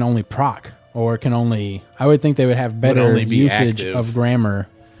say can only proc or can only. I would think they would have better only be usage active. of grammar.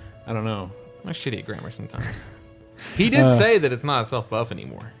 I don't know. I'm shitty at grammar sometimes. He did say that it's not a self buff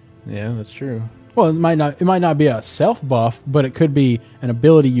anymore. Yeah, that's true. Well, it might not be a self buff, but it could be an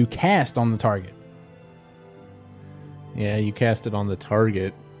ability you cast on the target. Yeah, you cast it on the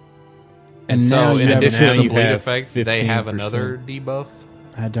target. And so, now in you have addition a to the you bleed have effect, they have 15%. another debuff.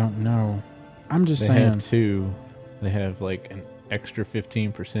 I don't know. I'm just They saying. have two. They have like an extra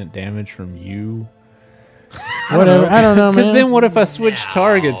 15% damage from you. Whatever. I don't know, Because man. then what if I switch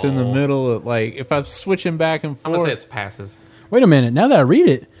targets in the middle of, like, if I'm switching back and I'm gonna forth? say it's passive. Wait a minute. Now that I read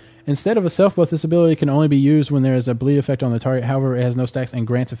it, instead of a self buff, this ability can only be used when there is a bleed effect on the target. However, it has no stacks and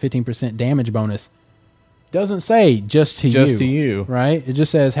grants a 15% damage bonus. Doesn't say just to you. Just to you. Right? It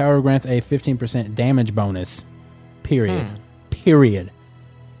just says, however, grants a 15% damage bonus. Period. Period.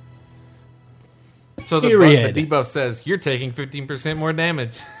 So the Period. debuff says you're taking 15% more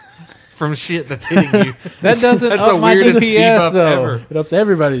damage from shit that's hitting you. That doesn't That's up the my weirdest DPS, debuff though. ever. It ups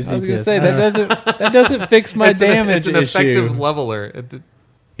everybody's I was going DPS. to say, that doesn't fix my damage It's an issue. effective leveler.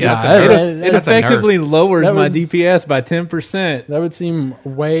 Yeah, that's that- a nerf. that- It That's a effectively lowers That my would- DPS by 10%. That would seem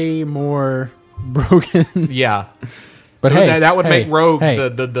way more broken. Yeah, But hey, that would hey, make Rogue hey,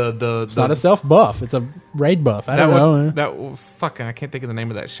 the It's not a self buff. It's a raid buff. I that don't know. would that fucking I can't think of the name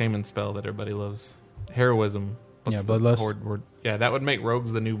of that shaman spell that everybody loves. Heroism. What's Yeah, the Bloodlust. word? Yeah, that would make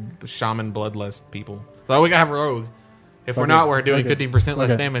rogues the new shaman bloodlust people. So we gotta have rogue. If we're Okay, not, we're doing okay, 50% less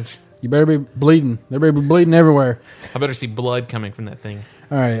okay. damage. You better be bleeding. There better be bleeding everywhere. I better see blood coming from that thing.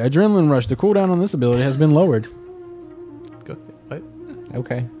 All right, Adrenaline Rush. The cooldown on this ability has been lowered. Go. What?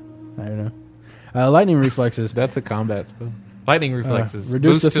 Okay. I don't know. Lightning Reflexes. That's a combat spell. Lightning reflexes.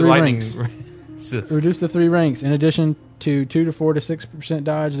 reduce Boost to to 3 lightning ranks. resist. Reduced to 3 ranks. In addition to 2 to 4 to 6%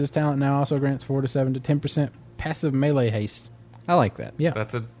 dodge, this talent now also grants 4 to 7 to 10% passive melee haste. I like that. Yeah.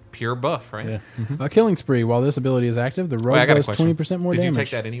 That's a pure buff, right? Yeah. A Killing Spree. While this ability is active, the rogue Wait, I got a does question. 20% more Did damage. you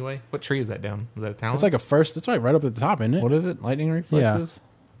take that anyway? What tree is that down? Is that a talent? It's like a first. It's like right up at the top, isn't it? What is it? Lightning reflexes?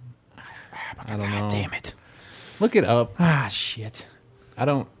 I don't know. Damn it. Look it up. Ah, shit.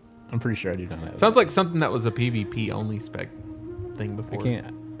 I'm pretty sure I do not have Sounds like something that was a PvP only spec thing I before. can't.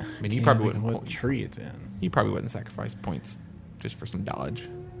 I mean, you can't probably think of wouldn't. what tree it's in. You probably wouldn't sacrifice points just for some dodge.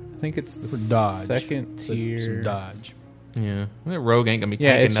 I think it's the For dodge. second Some tier. dodge. Yeah, that rogue ain't gonna be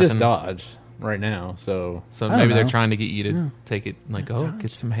Yeah, tanking it's nothing. just dodge right now. So So I don't maybe they're know. trying to get you to take it. Like, oh, Dodge.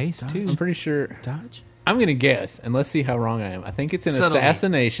 get some haste too. I'm pretty sure. Dodge? I'm gonna guess, and let's see how wrong I am. I think it's an Subtlety.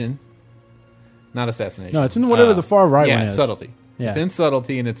 assassination. Not assassination. No, it's in whatever the far right yeah, one is. subtlety. Yeah. It's in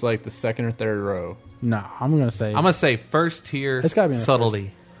subtlety, and it's like the second or third row. No, I'm going to say... I'm gonna say first tier It's gotta be in the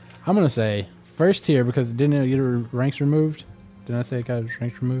subtlety. I'm going to say first tier because didn't it get ranks removed? Did I say it got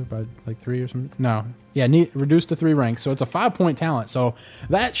ranks removed by like 3 or something? No. Yeah, reduced to 3 ranks. So it's a 5-point talent. So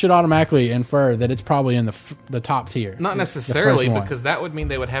that should automatically infer that it's probably in the top tier. Not The necessarily, first one. because that would mean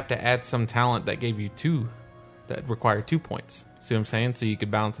they would have to add some talent that gave you 2, that required 2 points. See what I'm saying? So you could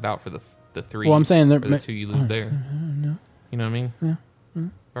balance it out for the 3. Well, I'm saying or the 2 you lose there. You know what I mean?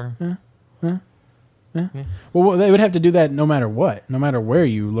 Yeah. Well, they would have to do that no matter what, no matter where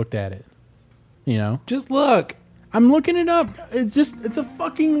you looked at it. You know? Just look. I'm looking it up. It's a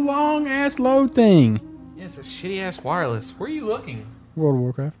fucking long ass load thing. Yeah, it's a shitty ass wireless. Where are you looking? World of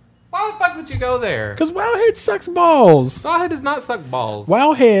Warcraft. Why the fuck would you go there? Because Wowhead sucks balls. Sawhead does not suck balls.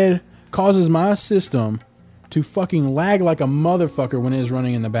 Wowhead causes my system to fucking lag like a motherfucker when it is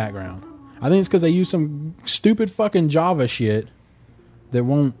running in the background. I think it's because they use some stupid fucking Java shit that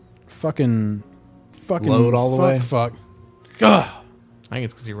won't fucking Load all the way? Fuck. Ugh. I think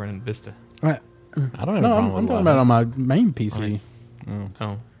it's because you're running Vista. I don't have a No, problem I'm with talking Wowhead. about on my main PC.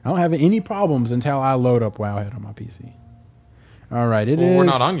 Oh. I don't have any problems until I load up Wowhead on my PC. All right, it is. Well, we're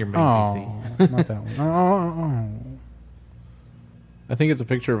not on your main PC. Not that one. Oh. I think it's a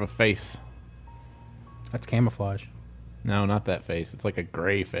picture of a face. That's camouflage. No, not that face. It's like a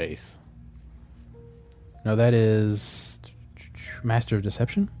gray face. No, that is Master of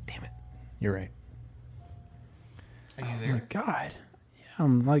Deception. Damn it. You're right. Are you Oh my there? god. Yeah,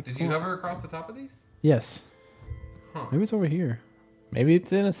 I'm like. Did you hover across the top of these? Yes. Huh. Maybe it's over here. Maybe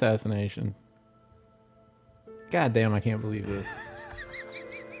it's in Assassination. God damn, I can't believe this.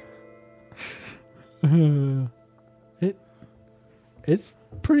 It's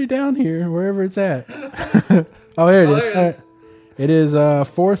pretty down here, wherever it's at. Oh, here it is. there it is. It is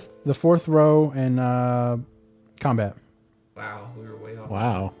the fourth row and combat, Wow, we were way off.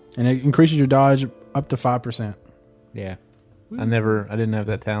 Wow. and it increases your dodge up to 5%. Yeah. I didn't have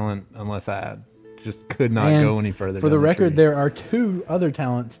that talent unless I just could not And go any further. For the down record, tree. there are 2 other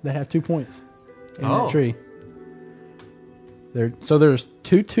talents that have 2 points in Oh. that tree. So there's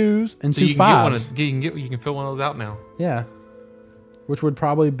 2 2s and So 2 you can get one. 5s. You can fill one of those out now. Yeah, which would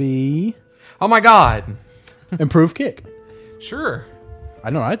probably be Oh my god! improved kick. Sure,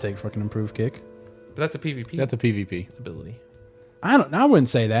 I know I'd take fucking improved kick. but that's a PvP That's a PvP. ability. I wouldn't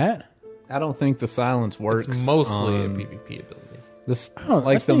say that. I don't think the silence works. It's mostly a on PvP ability. this. I don't- I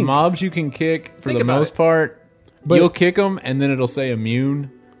Like the think- mobs you can kick for Think the about most it. part. But- You'll kick them and then it'll say immune.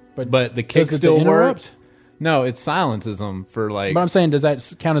 But the kick does it still interrupt? works. No, it silences them for like. But I'm saying, does that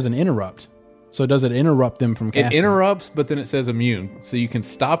count as an interrupt? So does it interrupt them from It casting? interrupts, but then it says immune. So you can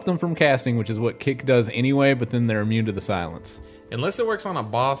stop them from casting, which is what kick does anyway, but then they're immune to the silence. Unless it works on a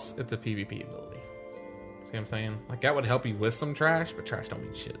boss, it's a PvP ability. See what I'm saying? Like that would help you with some trash, but trash don't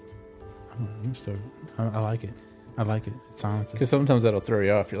mean shit. I like it. I like it. It silences. Because sometimes that'll throw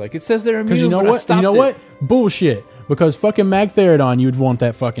you off. You're like, it says they're immune. Because you know but I what? You stopped know it. what? Bullshit. Because fucking Magtheridon, you'd want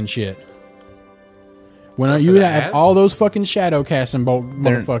that fucking shit. When For you would the have ads? all those fucking shadow casting They're-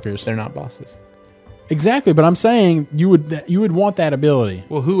 motherfuckers. They're not bosses. Exactly, but I'm saying you would want that ability.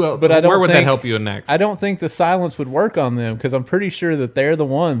 Well, who else? But I don't where would that think- help you in next? I don't think the silence would work on them because I'm pretty sure that they're the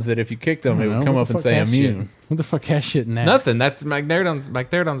ones that if you kicked them, I it don't would know. come What up the and fuck say has immune. shit? What the fuck has shit in that? Nothing. That's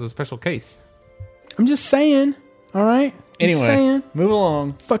Magtheridon's a special case. I'm just saying. All right. I'm just Anyway, saying. move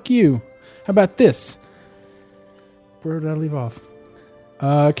along. Fuck you. How about this? Where did I leave off?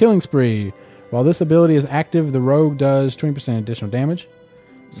 Killing Spree. While this ability is active, the rogue does 20% additional damage.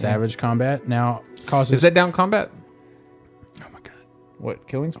 Savage combat now causes. Is that down combat? Oh my god. What,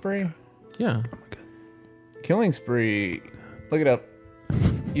 Killing Spree? Yeah. Killing Spree. Look it up.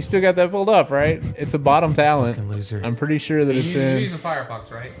 You still got that pulled up, right? It's a bottom talent. Fucking loser. I'm pretty sure that it's You're in. using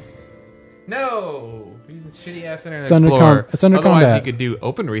Firefox, right? No, you're using shitty ass Internet It's under Explorer. it's under Otherwise, combat. you could do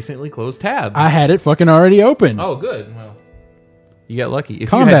open recently closed tab. I had it fucking already open. Oh, good. Well, you got lucky. If you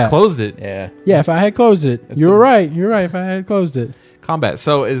Combat. had closed it, Yeah. Yeah, if I had closed it. You were right. You're right. If I had closed it. combat.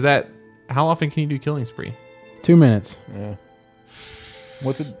 So is that how often can you do Killing Spree? 2 minutes. Yeah.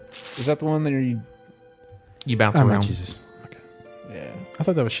 What's it? Is that the one that you? You bounce Oh, my around. Jesus. Okay. Yeah. I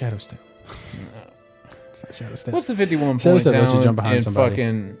thought that was Shadow Step. It's not Shadow Step. What's the 51 Shadow point Step lets you talent jump behind in somebody.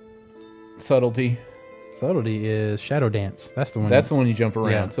 fucking subtlety? Subtlety is Shadow Dance. That's the one. That's the one you jump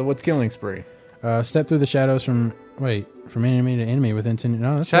around. Yeah. So what's Killing Spree? Step through the shadows from enemy to enemy within 10.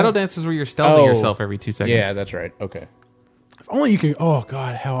 No, that's Shadow not- Dance is where you're stealthing Oh. yourself every 2 seconds. Yeah, that's right. Okay. If only you could. Oh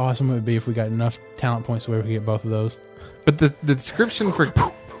god, how awesome it would be if we got enough talent points where we could get both of those. But the description for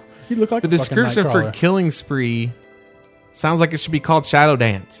You look like the a fucking description for Nightcrawler. Killing Spree sounds like it should be called Shadow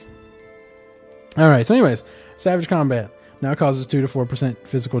Dance. All right. So, anyways, Savage Combat now causes 2 to 4%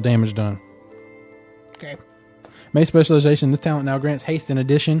 physical damage done. Okay. Mace specialization. This talent now grants haste in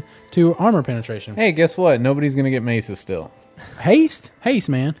addition to armor penetration. Hey, guess what? Nobody's gonna get maces still. Haste,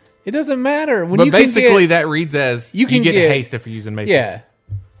 man. It doesn't matter. When But you can basically, get, that reads as you can get get- haste if you're using maces. yeah.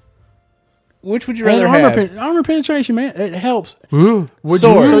 Which would you And rather have? armor penetration, man. It helps. Sword.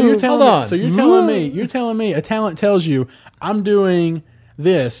 So you're telling Hold on. me. So you're telling me a talent tells you I'm doing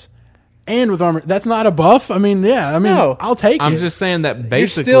this, and with armor, that's not a buff. I mean, yeah. I mean, No. I'll take I'm it. just saying that You're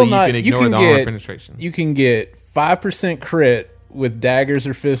basically still you not. can ignore the armor penetration. You can get 5% crit with daggers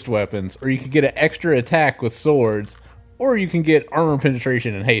or fist weapons, or you could get an extra attack with swords, or you can get armor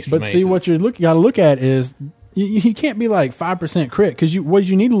penetration and haste. But with see, maces. what you got to look at is you can't be like 5% crit because what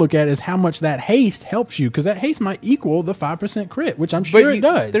you need to look at is how much that haste helps you because that haste might equal the 5% crit, which I'm sure it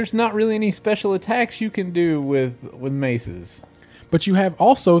does. There's not really any special attacks you can do with maces. But you have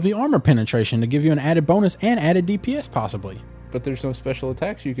also the armor penetration to give you an added bonus and added DPS possibly. But there's no special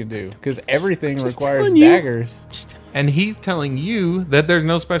attacks you can do because everything Just requires telling you. daggers. And he's telling you that there's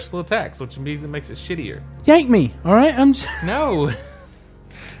no special attacks, which means it makes it shittier. Yank me, all right? I'm just... No.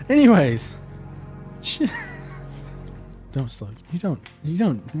 Anyways. Don't slow. You don't You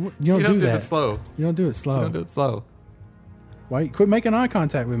don't do do that. the slow. You don't do it slow. You don't do it slow. Why? Quit making eye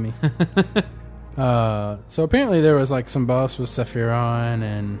contact with me. So apparently there was like some buffs with Sephiron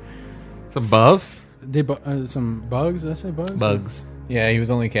and Some buffs? some bugs. Did I say bugs? Bugs. Yeah, he was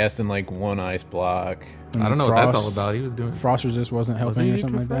only casting like one ice block. I don't know what that's all Frost- about. He was doing... Frost resist wasn't helping he or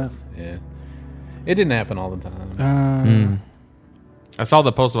something like that. Frost? Yeah, it didn't happen all the time. I saw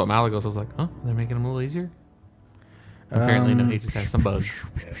the post about Malagos. I was like, huh? They're making him a little easier? Apparently, no, he just has some bugs.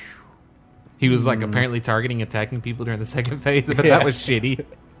 He was like apparently targeting attacking people during the second phase, but Yeah. that was shitty.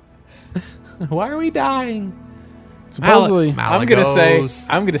 Why are we dying? Supposedly, I'm gonna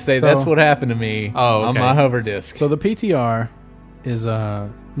say So- that's what happened to me Oh, on okay. my hover disc. so the PTR is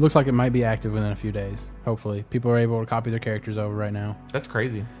looks like it might be active within a few days. Hopefully, people are able to copy their characters over right now. That's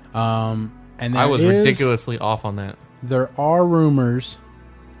crazy. And I was there is- ridiculously off on that. There are rumors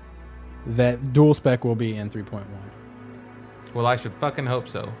that dual spec will be in 3.1. Well, I should fucking hope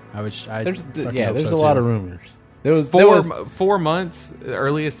so. There's fucking hope there's so, a lot too. of rumors. There was 4 months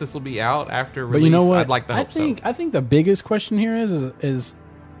earliest this will be out after release. But you know what? I'd like to hope I think the biggest question here is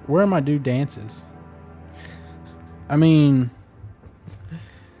where are my dude dances? I mean, so.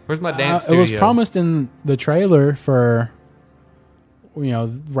 Where's my dance it studio? was promised in the trailer for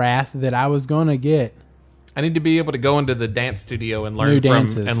Wrath that I was gonna get. I need to be able to go into the dance studio and learn New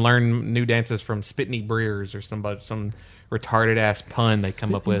dances. new dances from Spitney Breers or some retarded ass pun they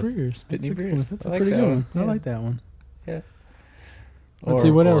come up with. Breers. That's a good Breers. one. That's I a like pretty that good one. one. I Yeah. like that one. Yeah. Let's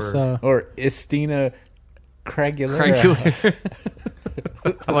see what else. Or Istina Cragulera.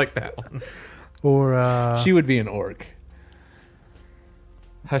 Cranky- I like that one. Or She would be an orc.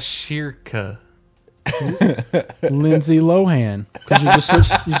 Hashirka. Lindsay Lohan because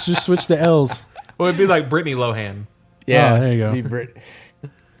you just switch the L's. Well, it'd be like Brittany Lohan. Yeah, Oh, there you go. be Brit-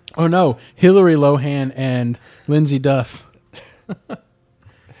 Oh no, Hillary Lohan and Lindsay Duff.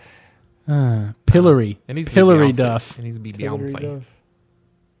 Pillory. It needs to be Pillory Beyonce. Duff. It needs to be Hillary Beyonce. Duff.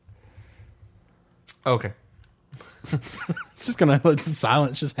 Okay. It's just gonna let the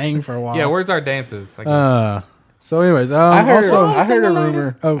silence just hang for a while. Yeah, where's our dances? I guess. So, anyways, I heard also a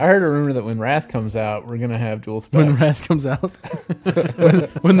rumor. Oh. I heard a rumor that when Wrath comes out, we're gonna have dual spec. when Wrath comes out,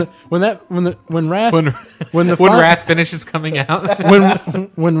 when Wrath when Wrath finishes coming out.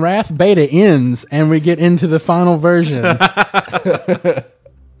 when Wrath beta ends and we get into the final version.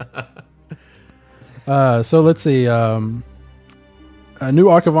 So let's see. A new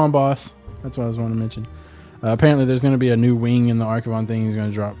Archivon boss. That's what I was wanting to mention. Apparently, there's going to be a new wing in the Archivon thing. He's going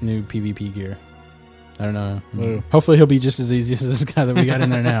to drop new PvP gear. I don't know. Ooh. Hopefully, he'll be just as easy as this guy that we got in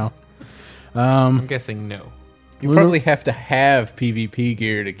there now. I'm guessing no. You Lunar- probably have to have PvP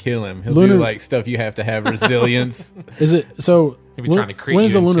gear to kill him. He'll Lunar- do like stuff you have to have resilience. Is it so? He'll be trying to creep when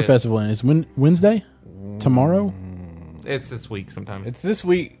is you the and Lunar shit. Festival in? Is Wednesday? Tomorrow? It's this week sometime. It's this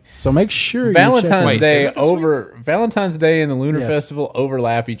week. So make sure you Valentine's check Wait, Day is it this Valentine's Day and the Lunar Yes. Festival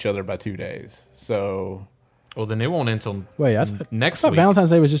overlap each other by 2 days. So Well, then it won't until Wait, I next thought week.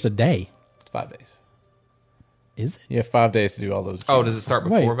 Valentine's Day was just a day. it's 5 days. Is it? You have 5 days to do all those. Oh, does it start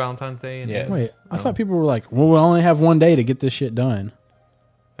before Wait. Valentine's Day? Yes. Wait, I thought people were like, "Well, we only have 1 day to get this shit done."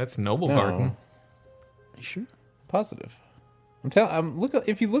 That's Noble No. Garden. You sure? Positive.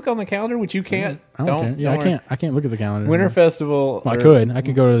 If you look on the calendar, which you can't, I don't care. Yeah, don't worry. I can't look at the calendar. Winter Festival. Well, I or- could. I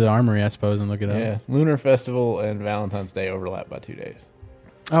could go to the armory, I suppose, and look it up. Yeah, Lunar Festival and Valentine's Day overlap by 2 days.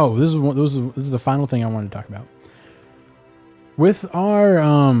 Oh, this is the final thing I wanted to talk about. With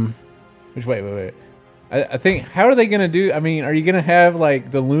our Which wait. I think how are they going to do? I mean, are you going to have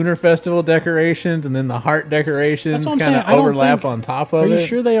like the Lunar Festival decorations and then the heart decorations That's what I'm kind saying. of I don't overlap think- on top are of you it?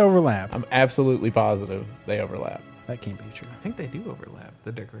 sure they overlap? I'm absolutely positive they overlap. that can't be true. I think they do overlap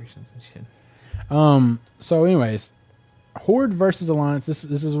the decorations and shit. So, anyways, Horde versus Alliance. This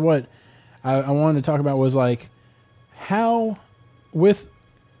is what I wanted to talk about. Was like how with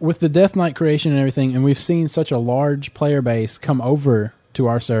the Death Knight creation and everything, and we've seen such a large player base come over to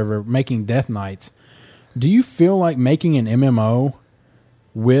our server making Death Knights. Do you feel like making an MMO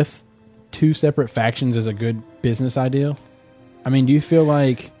with 2 separate factions is a good business idea? I mean, do you feel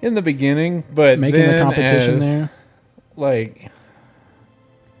like in the beginning, but making then the competition as, there? Like,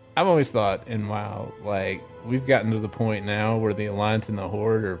 I've always thought in WoW, like, we've gotten to the point now where the Alliance and the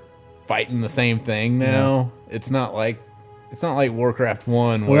Horde are fighting the same thing now. Yeah. It's not like Warcraft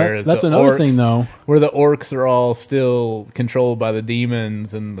 1 where that's the another orcs, thing though, where the orcs are all still controlled by the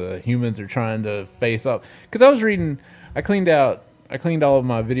demons and the humans are trying to face up. Because I was reading, I cleaned all of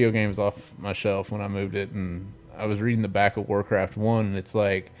my video games off my shelf when I moved it, and I was reading the back of Warcraft 1, and it's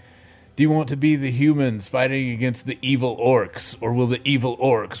like, do you want to be the humans fighting against the evil orcs, or will the evil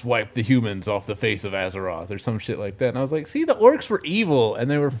orcs wipe the humans off the face of Azeroth, or some shit like that? And I was like, see, the orcs were evil, and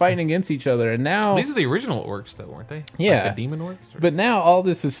they were fighting against each other, and now... These are the original orcs, though, weren't they? Yeah. Like the demon orcs? Or? But now all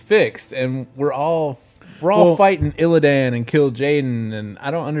this is fixed, and we're all fighting Illidan and Kill Jaden, and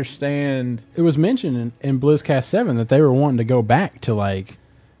I don't understand... It was mentioned in BlizzCast 7 that they were wanting to go back to, like,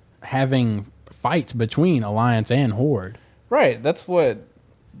 having fights between Alliance and Horde. Right, that's what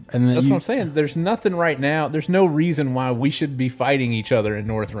And what I'm saying. There's nothing right now. There's no reason why we should be fighting each other in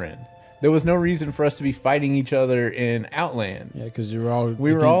Northrend. There was no reason for us to be fighting each other in Outland. Yeah, because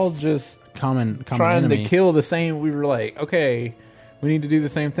we were all just common trying enemy. to kill the same. We were like, okay, we need to do the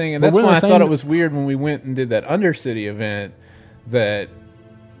same thing, and that's why I thought it was weird when we went and did that Undercity event. That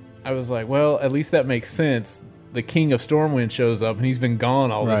I was like, well, at least that makes sense. The King of Stormwind shows up, and he's been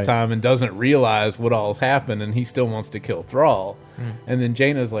gone all this time and doesn't realize what all's happened, and he still wants to kill Thrall. And then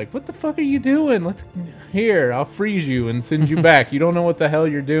Jaina's like, what the fuck are you doing? Here, I'll freeze you and send you back. You don't know what the hell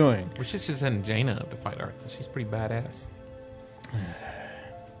you're doing. We should just send Jaina up to fight Arthas. She's pretty badass.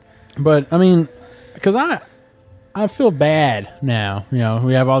 But, I mean, because I feel bad now. You know,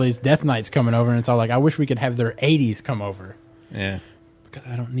 we have all these Death Knights coming over, and it's all like, I wish we could have their 80s come over. Yeah. Because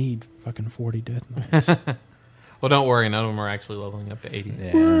I don't need fucking 40 Death Knights. Well, don't worry. None of them are actually leveling up to 80.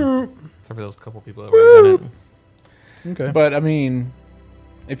 Yeah. Except for those couple people that were done it. Okay. But, I mean,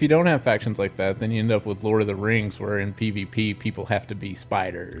 if you don't have factions like that, then you end up with Lord of the Rings, where in PvP, people have to be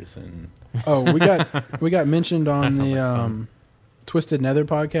spiders. And Oh, we got mentioned on the Twisted Nether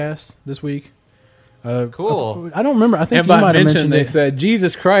podcast this week. Cool. I don't remember. I think and you by might have mention, mentioned they it. said,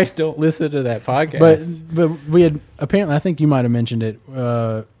 Jesus Christ, don't listen to that podcast. But we had apparently, I think you might have mentioned it.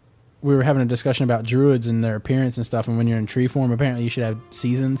 We were having a discussion about druids and their appearance and stuff. And when you're in tree form, apparently you should have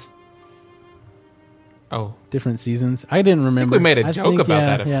seasons. Oh, different seasons. I didn't remember. I think we made a joke about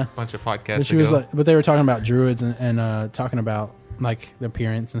that a bunch of podcasts but she ago. was like, but they were talking about druids and talking about like the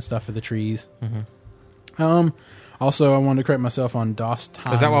appearance and stuff of the trees. Mm-hmm. Also, I wanted to correct myself on DOS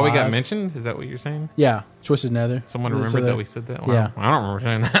Time. Is that why we got Live. mentioned? Is that what you're saying? Yeah, Twisted Nether. Someone remembered that we said that? Wow. Yeah. I don't remember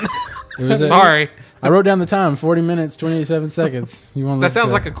saying that. It was Sorry. I wrote down the time, 40 minutes, 27 seconds. You want That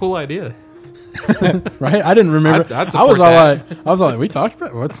sounds like a cool idea. right? I didn't remember. I'd I was support all that. like, we talked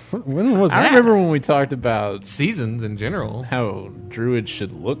about what? When was I that? remember when we talked about Seasons in general. how druids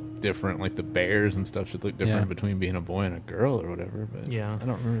should look different, like the bears and stuff should look different Yeah. between being a boy and a girl or whatever. But Yeah. I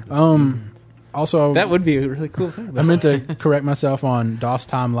don't remember. The Also, that would be a really cool thing. I meant to correct myself on DOS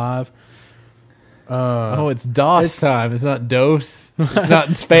Time Live. Oh, it's DOS time. It's not DOS. It's not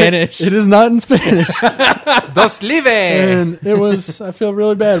in Spanish. It is not in Spanish. Dos Live! And it was, I feel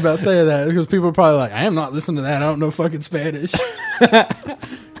really bad about saying that because people are probably like, I am not listening to that. I don't know fucking Spanish. Because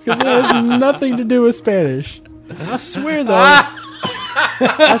it has nothing to do with Spanish. And I swear, though,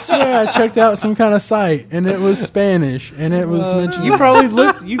 I swear I checked out some kind of site and it was Spanish and it was mentioned. You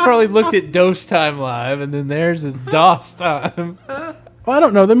probably looked at DOS time live, and then theirs is DOS time. Well, I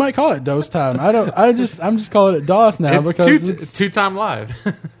don't know. They might call it DOS time. I'm just calling it DOS now It's because two-time live.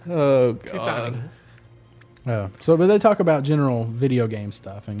 Oh Two-timing. but they talk about general video game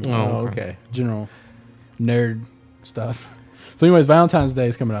stuff and Oh, okay. general nerd stuff. So, anyways, Valentine's Day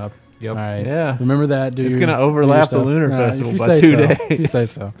is coming up. Yep. All right. Yeah. Remember that. It's gonna overlap the Lunar Festival by 2 days. If you say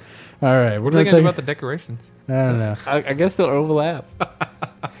so. All right. We're What are they gonna going to do take. about the decorations? I don't know. I guess they'll overlap.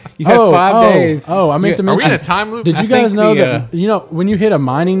 You have 5 days. Oh, I meant to Are we mention. in a time loop? Did you I guys think know the, that? You know, when you hit a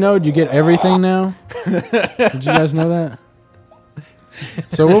mining node, you get everything now. Did you guys know that?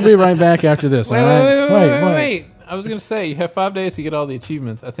 So we'll be right back after this. Wait, all right? wait. I was going to say, you have 5 days to get all the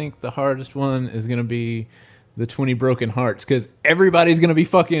achievements. I think the hardest one is going to be the 20 broken hearts, because everybody's going to be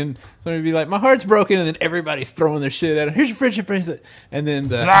fucking, somebody be like, my heart's broken, and then everybody's throwing their shit at him. Here's your friendship bracelet. And then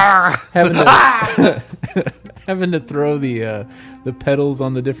having to having to throw the pedals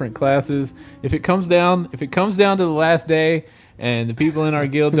on the different classes. If it comes down to the last day and the people in our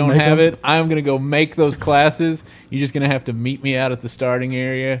guild don't have it, I'm gonna go make those classes. You're just gonna have to meet me out at the starting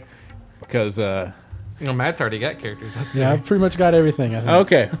area because Matt's already got characters. Yeah, I've pretty much got everything. I think.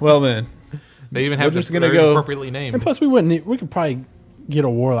 okay, well then. They even have We're just just gonna very go- appropriately named. And plus, we could probably get a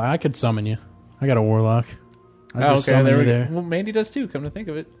warlock. I could summon you. I got a warlock. I just okay, summon there you we go. there. Well, Mandy does too. Come to think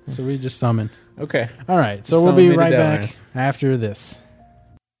of it. So we just summon. Okay. All right, so Just we'll be summon me right to back Delran. after this.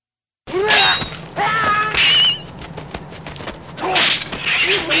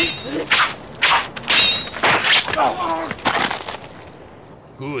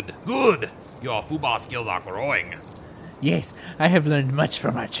 Good. Your Fuba skills are growing. Yes, I have learned much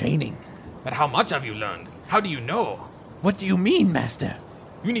from our training. But how much have you learned? How do you know? What do you mean, Master?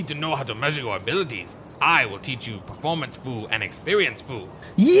 You need to know how to measure your abilities. I will teach you performance fu and experience fu.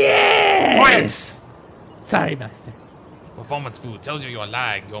 Yes! Sorry, Master. Performance fu tells you your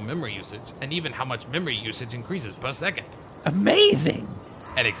lag, your memory usage, and even how much memory usage increases per second. Amazing!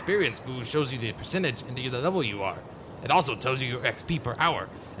 And experience fu shows you the percentage into the level you are. It also tells you your XP per hour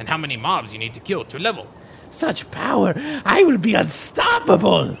and how many mobs you need to kill to level. Such power! I will be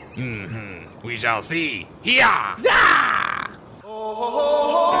unstoppable! We shall see. Here! Ah!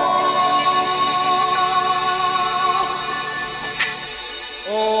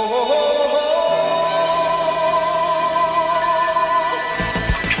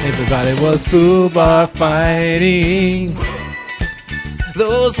 Everybody was Fubar fighting.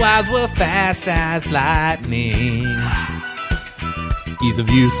 Those wives were fast as lightning. Ease of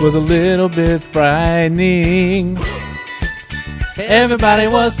use was a little bit frightening. Everybody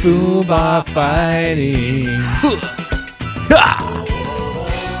was Fubar fighting.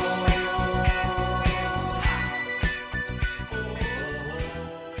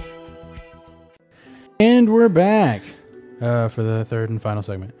 And we're back for the third and final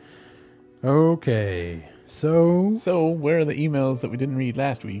segment. Okay, so So, where are the emails that we didn't read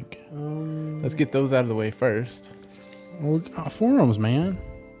last week? Let's get those out of the way first. forums, man.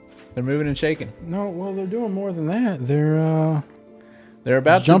 They're moving and shaking. No, well, they're doing more than that. They're They're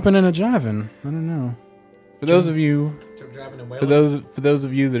about jumping and a jiving. I don't know. For those of you, for those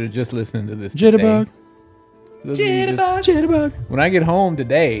of you that are just listening to this, today, Jitterbug. for those of you just- Jitterbug. when I get home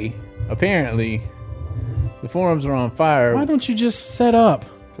today, apparently the forums are on fire. Why don't you just set up?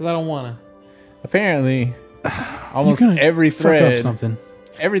 Because I don't want to. Apparently, almost You're gonna every fuck up thread, something.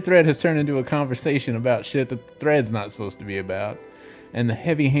 every thread has turned into a conversation about shit that the thread's not supposed to be about, and the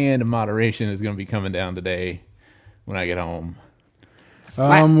heavy hand of moderation is going to be coming down today when I get home.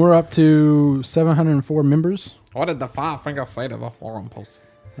 We're up to 704 members. What did the five finger say to the forum post?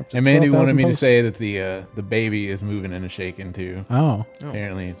 Up to And Mandy 12,000 wanted me to posts. say that the baby is moving and shaking too. Oh,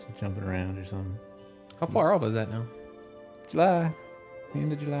 Apparently, it's jumping around or something. How far off is that now? July, the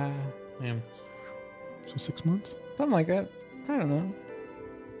end of July, Man. so 6 months. something like that. I don't know.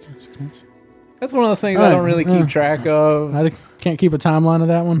 6 months. That's one of those things I don't really keep track of. I can't keep a timeline of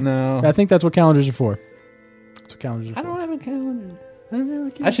that one. No, I think that's what calendars are for. That's what calendars are for. I don't have a calendar. I don't have a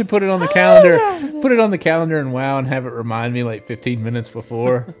calendar. I should put it on the calendar. Put it on the calendar and WoW and have it remind me like 15 minutes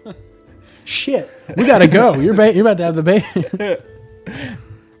before. Shit, we gotta go. You're about to have the baby.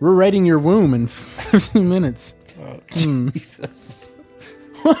 We're rating your womb in 15 minutes. Jesus.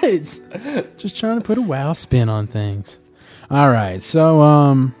 What? Just trying to put a WoW spin on things. All right,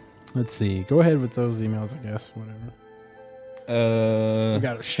 so let's see. Go ahead with those emails, I guess. Whatever. We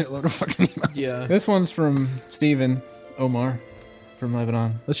got a shitload of fucking emails. Yeah. This one's from Stephen Omar from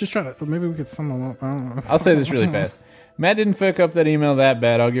Lebanon. Let's just try to. Maybe we could sum them up. I don't know. I'll say this really fast. Matt didn't fuck up that email that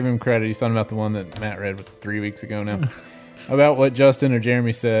bad. I'll give him credit. He's talking about the one that Matt read 3 weeks ago now. About what Justin or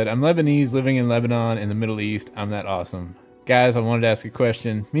Jeremy said. I'm Lebanese living in Lebanon in the Middle East. I'm that awesome. Guys, I wanted to ask a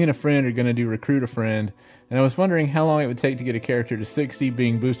question. Me and a friend are going to do Recruit a Friend, and I was wondering how long it would take to get a character to 60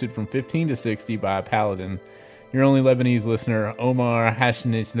 being boosted from 15 to 60 by a paladin. Your only Lebanese listener, Omar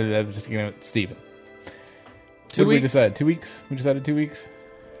Hashanich Steven. 2 What did we weeks? decide? 2 weeks? We decided 2 weeks?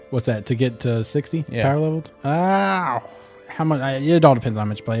 What's that to get to 60 Yeah. power leveled? How much? It all depends on how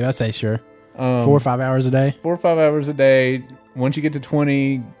much you play. I say sure. 4 or 5 hours a day. 4 or 5 hours a day. Once you get to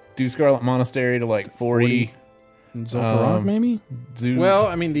 20, do Scarlet Monastery to like 40. And Zul'Farrak, maybe. Do, Well,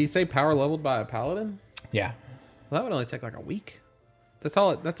 I mean, do you say power leveled by a paladin? yeah. Well, that would only take like a week. That's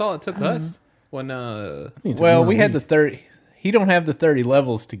all it took us. When Well, we had the 30. He don't have the 30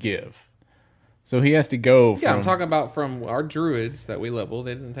 levels to give. So he has to go from... yeah, I'm talking about from our druids that we leveled.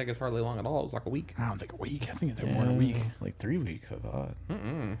 It didn't take us hardly long at all. It was like a week. I don't think a week. I think it took more than a week. Like 3 weeks, I thought.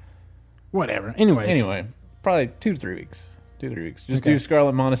 Whatever. Anyways. Anyway, probably 2 to 3 weeks. Do 3 weeks. Just do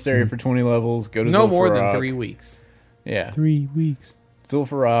Scarlet Monastery for 20 levels. Go to No more than Zul'Farrak. 3 weeks. Yeah. 3 weeks.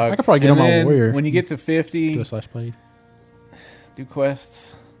 Zul'Farrak. I could probably get And on my then warrior. When you get to 50, Do a slash blade. do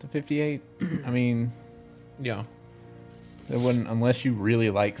quests to 58. I mean, Yeah. it wouldn't unless you really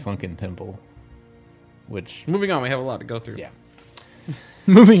like Sunken Temple, which Moving on, we have a lot to go through. Yeah.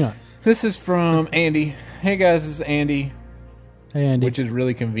 Moving on. this is from Andy. Hey guys, this is Andy, Hey, Andy. which is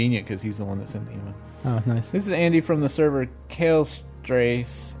really convenient because he's the one that sent the email. Oh, nice. This is Andy from the server Kale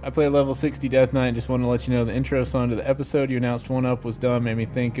Strace. I play level 60 Death Knight. Just wanted to let you know the intro song to the episode you announced One Up was done. Made me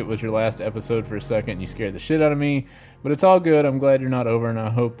think it was your last episode for a second. You scared the shit out of me. But it's all good. I'm glad you're not over, and I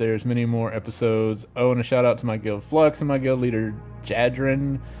hope there's many more episodes. Oh, and a shout out to my guild Flux and my guild leader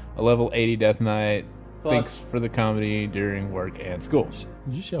Jadrin, a level 80 Death Knight. Thanks for the comedy during work and school.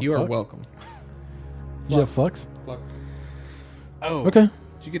 Did you shout You are fuck? welcome. Did you have flux? Flux. Oh, Okay.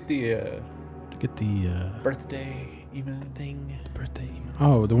 Did you get the Get the birthday email thing? birthday email.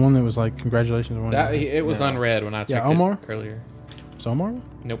 Oh, the one that was like, congratulations on That, winning. it was No. unread when I checked Omar? it earlier. Somar?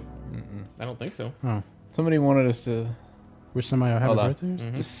 Nope. I don't think so. Oh. Somebody wanted us to Wish somebody a happy Hold on. birthday? or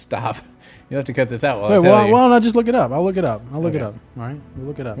something? just stop. You have to cut this out while Wait, I tell why you. don't I just look it up? I'll look it up. I'll look it Okay. up. All right? We'll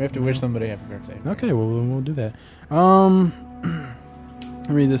look it up. We have to wish somebody happy birthday. Okay, well, we'll do that. Let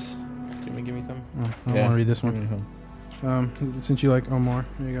me read this. Give me some. Oh, I don't want to read this one. Since you like Omar,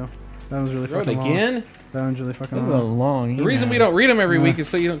 there you go. That one's really Wrote fucking long. again? That one's really fucking This is a long. long The reason we don't read them every week is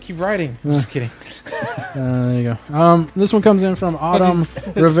so you don't keep writing. I'm just kidding. There you go. This one comes in from Autumn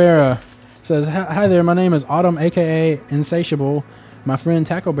Rivera. Says, hi there, my name is Autumn, a.k.a. Insatiable. My friend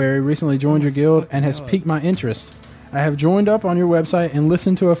Tackleberry recently joined your guild and has piqued my interest. I have joined up on your website and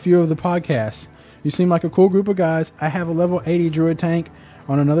listened to a few of the podcasts. You seem like a cool group of guys. I have a level 80 druid tank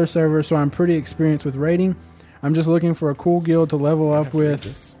on another server, so I'm pretty experienced with raiding. I'm just looking for a cool guild to level up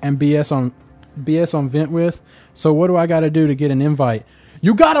with and BS on vent with. So what do I got to do to get an invite?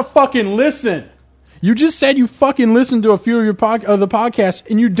 You got to fucking listen. You just said you fucking listened to a few of your of the podcasts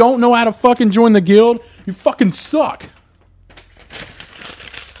and you don't know how to fucking join the guild? You fucking suck.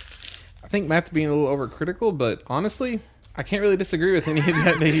 I think Matt's being a little overcritical, but honestly, I can't really disagree with any of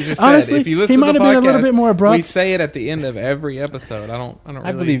that he just Honestly, said. If you listen he to might the have been a little podcast, bit more abrupt. We say it at the end of every episode. I don't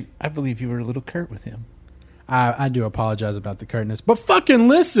really. I believe you were a little curt with him. I do apologize about the curtness, but fucking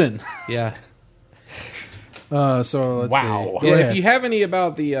listen. Yeah. So let's Wow. see. Yeah, Go if ahead. you have any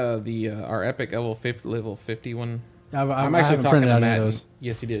about the our epic level 50 one, I I'm haven't actually talking printed to out any Matt. of those.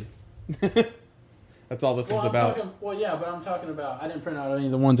 Yes, you did. That's all this one's about. Yeah, but I'm talking about. I didn't print out any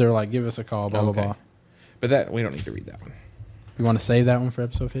of the ones that are like, give us a call, blah Okay. blah blah. But that we don't need to read that one. You want to save that one for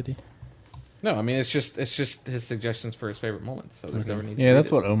episode 50? No, I mean it's just his suggestions for his favorite moments. So there's never need. To Yeah, read that's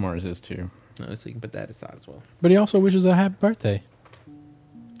it. what Omar's is too. No, so you can put that aside as well. But he also wishes a happy birthday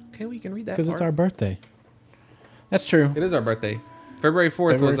Okay, we can read that because it's part. our birthday. That's true. It is our birthday. February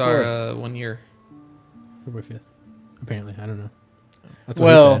 4th February was our 1 year. February 5th. Apparently, I don't know. That's what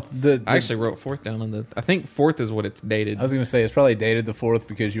he Well, said. I actually wrote 4th down on the. I think 4th is what it's dated. I was going to say it's probably dated the 4th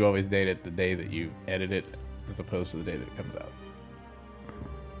because you always date it the day that you edit it as opposed to the day that it comes out.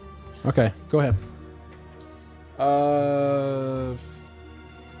 Okay, go ahead.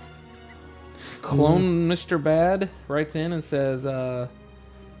 Clone Mr. Bad writes in and says,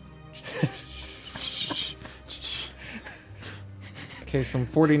 okay, some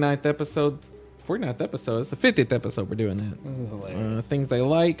 49th episode. 49th episode. It's the 50th episode we're doing that. Things they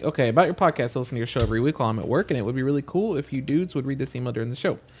like. Okay, about your podcast, I listen to your show every week while I'm at work, and it would be really cool if you dudes would read this email during the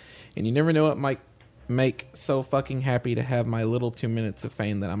show. And you never know what might make so fucking happy to have my little 2 minutes of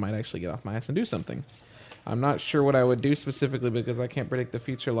fame that I might actually get off my ass and do something. I'm not sure what I would do specifically because I can't predict the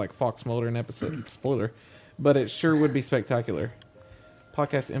future like Fox Mulder in episode spoiler, but it sure would be spectacular.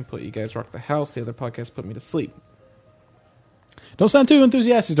 Podcast input, you guys rock the house. The other podcast put me to sleep. Don't sound too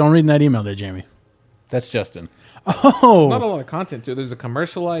enthusiastic. Don't read that email there, Jamie. That's Justin. Oh, Not a lot of content to it. There's a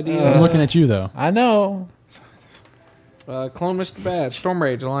commercial idea. I'm looking at you though. I know. Clone Mr. Bad, Storm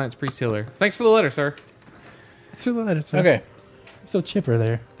Rage, Alliance Priest Healer. Thanks for the letter, sir. Thanks for the letter, sir. Okay. So chipper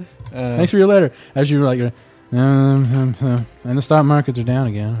there. Thanks for your letter. As you were like, and the stock markets are down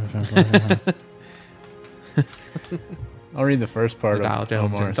again. I'll read the first part The Dow of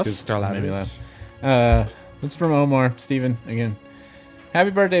Jones Omar's 'cause Industrial it made me Average. laugh. This is from Omar. Steven, again. Happy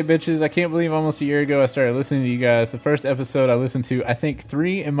birthday, bitches. I can't believe almost a year ago I started listening to you guys. The first episode I listened to, I think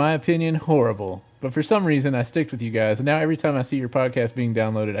 3, in my opinion, horrible. But for some reason, I sticked with you guys. And now every time I see your podcast being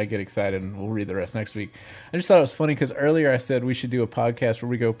downloaded, I get excited, and we'll read the rest next week. I just thought it was funny because earlier I said we should do a podcast where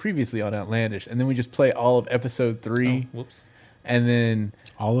we go previously on Outlandish, and then we just play all of episode 3. Oh, whoops. And then...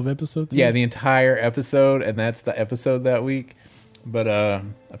 all of episode 3? Yeah, the entire episode, and that's the episode that week. But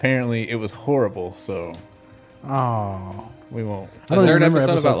apparently it was horrible, so... Oh. We won't. I The don't third remember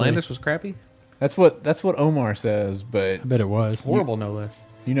episode of episode Outlandish was crappy. That's what Omar says, but I bet it was. Horrible, no less.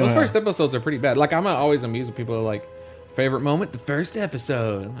 you know Those how- first episodes are pretty bad. Like, I'm always amused with people who are like, favorite moment, the first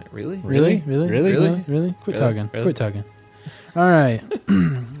episode. I'm like, really? Really? Really? Quit Really? tugging. Really? Quit tugging. All right.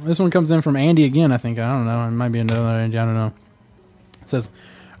 This one comes in from Andy again, I think. I don't know. It might be another Andy. I don't know. It says,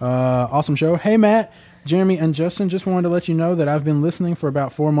 awesome show. Hey, Matt, Jeremy, and Justin. Just wanted to let you know that I've been listening for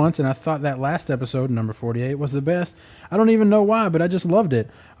about 4 months, and I thought that last episode, number 48, was the best. I don't even know why, but I just loved it.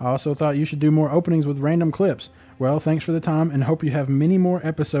 I also thought you should do more openings with random clips. Well, thanks for the time, and hope you have many more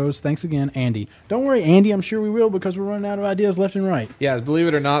episodes. Thanks again, Andy. Don't worry, Andy. I'm sure we will, because we're running out of ideas left and right. Yeah, believe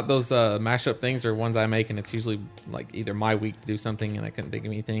it or not, those mashup things are ones I make, and it's usually like either my week to do something and I couldn't think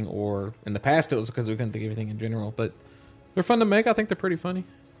of anything, or in the past it was because we couldn't think of anything in general. But they're fun to make. I think they're pretty funny.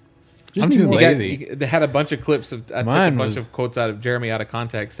 I'm too lazy. They had a bunch of clips of I took Mine a bunch was- of quotes out of Jeremy out of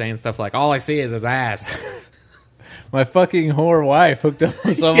context, saying stuff like, "All I see is his ass." My fucking whore wife hooked up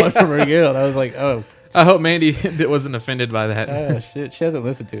with someone from her guild. I was like, oh. I hope Mandy wasn't offended by that. Oh, shit. She hasn't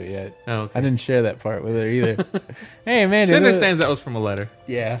listened to it yet. Oh, okay. I didn't share that part with her either. Hey, man. She understands that was from a letter.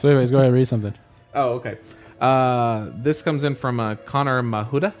 Yeah. So anyways, go ahead and read something. Oh, okay. This comes in from Connor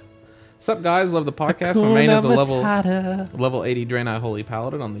Mahuda. Sup, guys? Love the podcast. My main is a level 80 Draenei Holy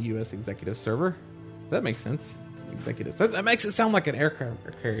Paladin on the U.S. Executive server. That makes sense. Executives. That makes it sound like an aircraft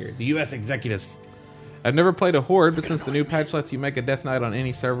carrier. The U.S. Executives. I've never played a Horde, but since the new patch lets you make a Death Knight on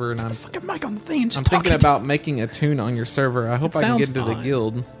any server, and I'm Fucking mic on the thing. I'm thinking about making a tune on your server. I hope I can get into the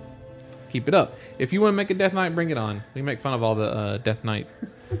guild. Keep it up. If you want to make a Death Knight, bring it on. We make fun of all the Death Knight,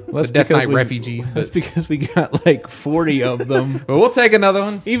 Well, the Death Knight refugees. That's But because we got like 40 of them. but we'll take another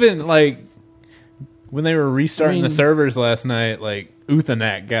one. Even like when they were restarting the servers last night, like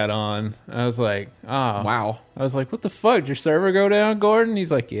Uthanak got on. I was like, oh. Wow. I was like, what the fuck? Did your server go down, Gordon?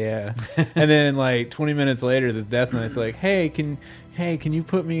 He's like, yeah. And then like 20 minutes later, this Death Knight's like, hey, can you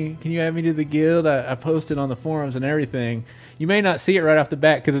add me to the guild? I posted on the forums and everything. You may not see it right off the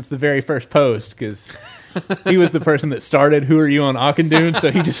bat because it's the very first post, because he was the person that started Who Are You on Auchindoun,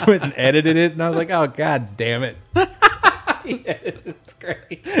 so he just went and edited it, and I was like, oh, god damn it. It's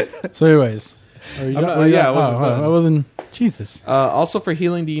great. So anyways. Well then, Jesus. Also for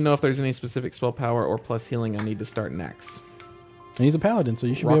healing, do you know if there's any specific spell power or plus healing I need to start next? And he's a paladin, so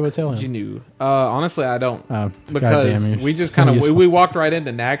you should be able to tell him. Genu. Honestly, I don't. Because goddamn, we just kind of we walked right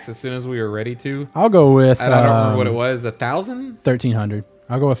into Nax as soon as we were ready to. I'll go with. And I don't remember what it was. 1,000? 1,300.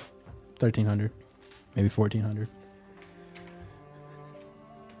 I'll go with 1,300, maybe 1,400.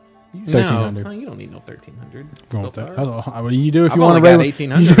 1,300. No, you don't need no 1,300. Going with Spell that. power. Well, you do if I've you want only to raid.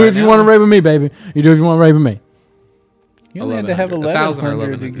 got 1,800 You do right if you now. want to raid with me, baby. You do if you want to raid with me. You only had to have 1,100 or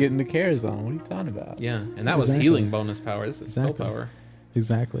 1,100 to 1,100. get into Karazhan. What are you talking about? Yeah, and that was Exactly. healing bonus power. This is Exactly. spell power.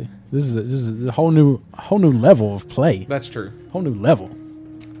 Exactly. This is a whole new level of play. That's true. Whole new level.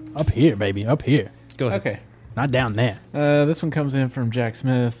 Up here, baby. Up here. Go ahead. Okay. Not down there. This one comes in from Jack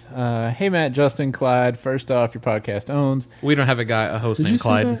Smith. Hey, Matt, Justin, Clyde. First off, your podcast owns. We don't have a host Did you named see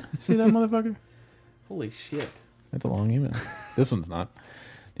Clyde. that? See that motherfucker? Holy shit. That's a long email. This one's not.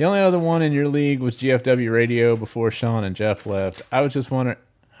 The only other one in your league was GFW Radio before Sean and Jeff left. I was just wondering.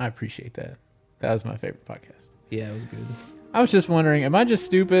 I appreciate that. That was my favorite podcast. Yeah, it was good. I was just wondering, am I just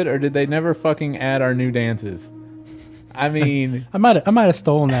stupid, or did they never fucking add our new dances? I mean, I might have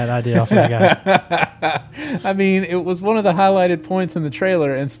stolen that idea off that guy. I mean, it was one of the highlighted points in the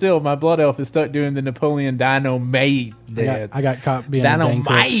trailer, and still, my blood elf is stuck doing the Napoleon Dynamite dance. I got caught being a dang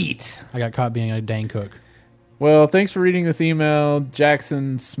cook. Dynamite. I got caught being a dang cook. Well, thanks for reading this email,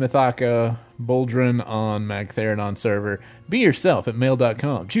 Jackson Smithaka Boldrin on Magtheranon server. Be yourself at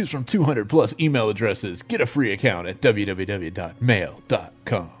mail.com. Choose from 200 plus email addresses. Get a free account at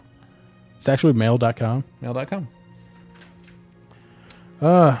www.mail.com. It's actually mail.com. Mail.com.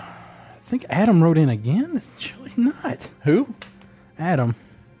 I think Adam wrote in again. It's surely not. Who? Adam.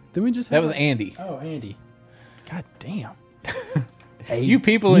 Did we just That have was Andy. Oh, Andy. God damn. You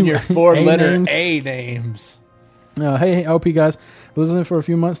people in your four-letter A names. Hey, OP guys. Been listening for a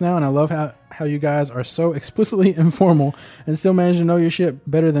few months now, and I love how you guys are so explicitly informal and still manage to know your shit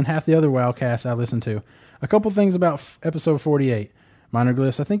better than half the other WoWcasts I listen to. A couple things about episode 48. Minor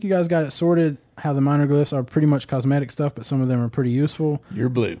glyphs. I think you guys got it sorted how the minor glyphs are pretty much cosmetic stuff, but some of them are pretty useful. You're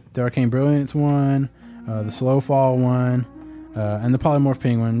blue. The Arcane Brilliance one, the Slow Fall one, and the Polymorph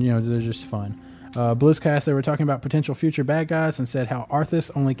Penguin. You know, they're just fun. Blizzcast, they were talking about potential future bad guys and said how Arthas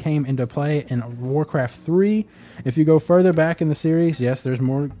only came into play in Warcraft 3. If you go further back in the series, yes, there's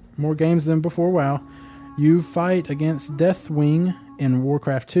more games than before WoW. You fight against Deathwing in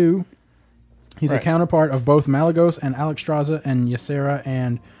Warcraft 2. He's a counterpart of both Malagos and Alexstrasza and Ysera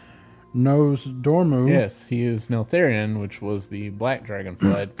and Dormu. Yes, he is Neltharion, which was the black dragon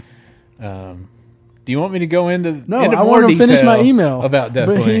blood. Do you want me to go into No, into I more want to finish my detail email about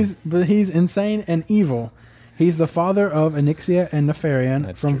Deathwing? But he's insane and evil. He's the father of Onyxia and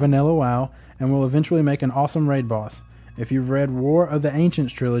Nefarian from Vanilla WoW, and will eventually make an awesome raid boss. If you've read War of the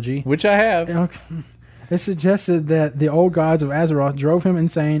Ancients trilogy, which I have, it suggested that the old gods of Azeroth drove him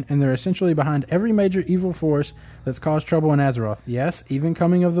insane, and they're essentially behind every major evil force that's caused trouble in Azeroth. Yes, even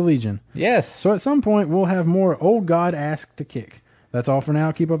coming of the Legion. Yes. So at some point, we'll have more old god ass to kick. That's all for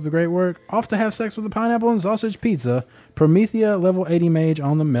now. Keep up the great work. Off to have sex with a pineapple and sausage pizza. Promethea, level 80 mage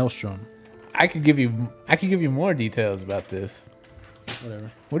on the Maelstrom. I could give you more details about this. Whatever.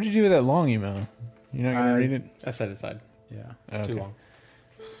 What did you do with that long email? You're not going to read it? I set it aside. Yeah. Okay. Too long.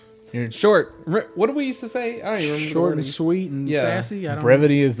 You're short. What did we used to say? I don't even remember. Short and sweet and sassy. I don't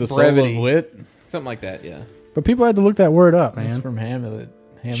Brevity is the soul of wit. Something like that, yeah. But people had to look that word up, man. That's from Hamlet.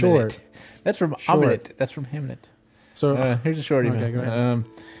 Short. That's from Short. Hamlet. That's from Hamlet. So here's a short email. Okay, go ahead.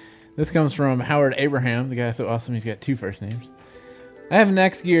 This comes from Howard Abraham. The guy's so awesome he's got 2 first names. I have an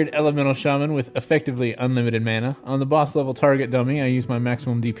axe-geared elemental shaman with effectively unlimited mana. On the boss level target dummy, I used my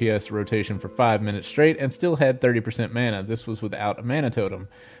maximum DPS rotation for 5 minutes straight and still had 30% mana. This was without a mana totem.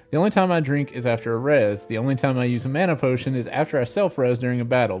 The only time I drink is after a res. The only time I use a mana potion is after I self-res during a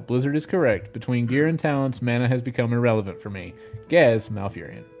battle. Blizzard is correct. Between gear and talents, mana has become irrelevant for me. Gaz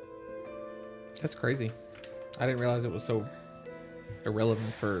Malfurion. That's crazy. I didn't realize it was so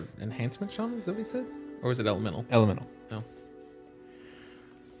irrelevant for enhancement, Sean. Is that what he said? Or was it elemental? Elemental. No.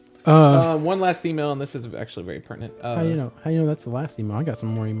 One last email, and this is actually very pertinent. How you know that's the last email? I got some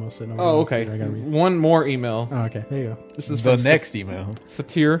more emails sitting over Oh, there okay. I gotta read. One more email. Oh, okay. There you go. This is the from next email.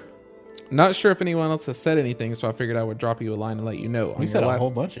 Satir. Not sure if anyone else has said anything, so I figured I would drop you a line and let you know. We said a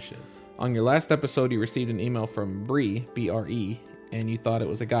whole bunch of shit. On your last episode, you received an email from Bree, B-R-E, and you thought it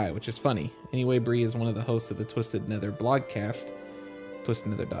was a guy, which is funny. Anyway, Bree is one of the hosts of the Twisted Nether blogcast,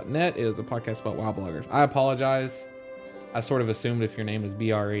 twistednether.net. It is a podcast about WoW bloggers. I apologize. I sort of assumed if your name is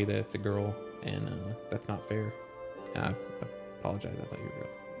B-R-E that it's a girl, and that's not fair. I apologize. I thought you were a girl.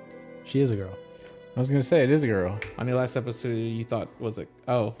 She is a girl. I was going to say, it is a girl. On your last episode, you thought was a...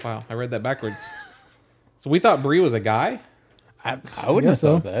 Oh, wow. I read that backwards. So we thought Bree was a guy? I wouldn't have guess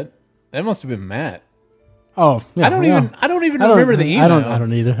so. thought that. That must have been Matt. Oh, yeah, I don't even remember the email. I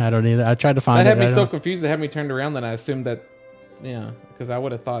don't either. I tried to find That it. had me I so don't- confused. It had me turned around. Then I assumed that, yeah, because I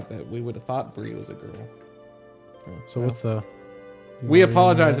would have thought that we would have thought Bree was a girl. So what's the? We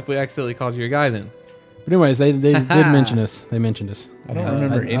apologize if we accidentally called you a guy. Then, But anyways, they did mention us. They mentioned us. I don't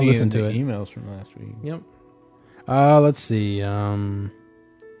remember I any of listened the to it. emails from last week. yep. Let's see.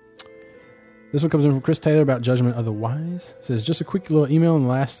 This one comes in from Chris Taylor about Judgment of the Wise. It says, just a quick little email in the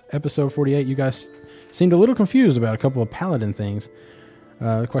last episode 48. You guys seemed a little confused about a couple of paladin things.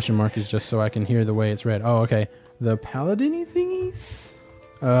 The question mark is just so I can hear the way it's read. Oh, okay. The paladin-y thingies?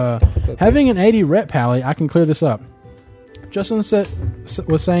 Having an 80 rep pally, I can clear this up. Justin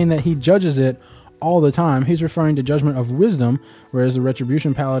was saying that he judges it all the time. He's referring to Judgment of Wisdom, whereas the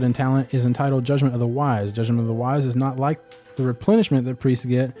Retribution Paladin talent is entitled Judgment of the Wise. Judgment of the Wise is not like the replenishment that priests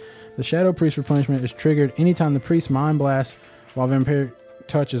get. The Shadow Priest replenishment is triggered anytime the priest Mind Blast while Vampiric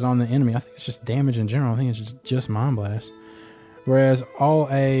Touch is on the enemy. I think it's just damage in general. I think it's just Mind Blast. Whereas all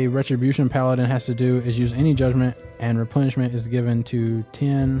a Retribution Paladin has to do is use any judgment, and replenishment is given to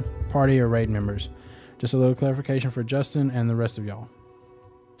 10 party or raid members. Just a little clarification for Justin and the rest of y'all.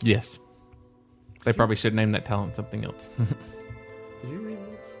 Yes. They probably should name that talent something else. Did you read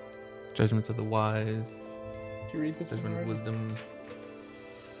those? Judgments of the Wise. Did you read this? Judgment of Wisdom.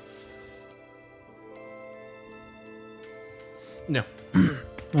 No. All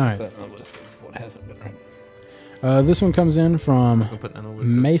right. That on the list of what hasn't been. This one comes in from We'll put that on the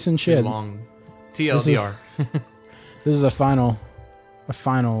list of Mason too Shed. long. TLDR. This is a final.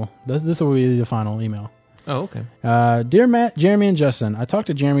 This will be the final email. Oh, okay. Dear Matt, Jeremy, and Justin, I talked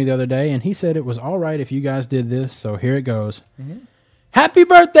to Jeremy the other day, and he said it was all right if you guys did this, so here it goes. Mm-hmm. Happy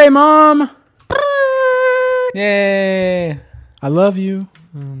birthday, Mom! Yay! I love you.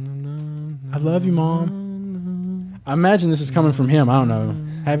 I love you, Mom. I imagine this is coming from him. I don't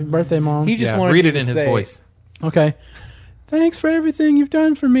know. Happy birthday, Mom. He just Yeah, wanted read you it to in his say- voice. Okay. Thanks for everything you've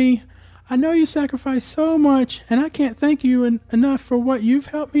done for me. I know you sacrificed so much, and I can't thank you enough for what you've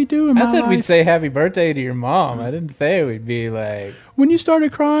helped me do in my I said life. we'd say happy birthday to your mom. I didn't say we'd be like... When you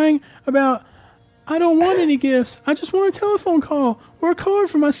started crying about, I don't want any gifts, I just want a telephone call or a card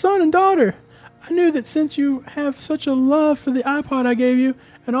for my son and daughter. I knew that since you have such a love for the iPod I gave you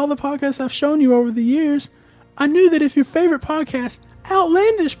and all the podcasts I've shown you over the years, I knew that if your favorite podcast,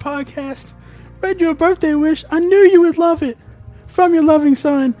 Outlandish Podcast, read you a birthday wish, I knew you would love it. From your loving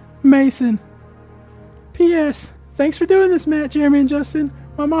son, Mason. P.S. Thanks for doing this, Matt, Jeremy, and Justin.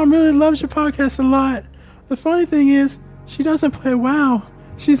 My mom really loves your podcast a lot. The funny thing is, she doesn't play WoW.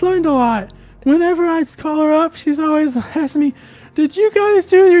 She's learned a lot. Whenever I call her up, she's always asking me, did you guys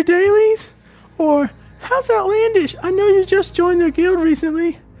do your dailies? Or, how's Outlandish? I know you just joined their guild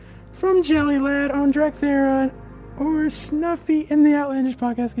recently. From Jelly Lad on Drakthera or Snuffy in the Outlandish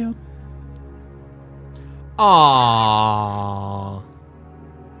Podcast Guild. Aww.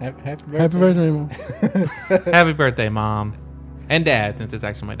 Happy birthday. Happy birthday, Mom. Happy birthday, Mom. And Dad, since it's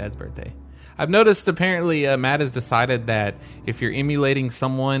actually my dad's birthday. I've noticed apparently Matt has decided that if you're emulating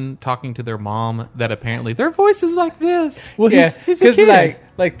someone talking to their mom, that apparently their voice is like this. Well, Yeah, he's a kid.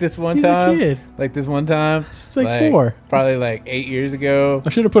 like this one He's a time. kid. Like this one time. He's like 4. Probably like 8 years ago. I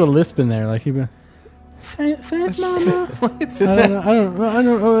should have put a lisp in there. Like he'd been, thanks, Mama. I don't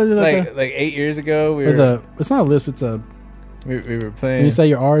know. Like 8 years ago, we were It's not a lisp. It's a. we were When playing. you say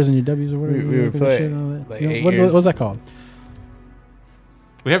your R's and your W's or whatever. We were like playing, shit and all that. like, You know, 8 what- years. What's that called?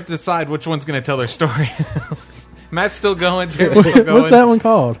 We have to decide which one's going to tell their story. Matt's still going. Jeremy's still going. What's that one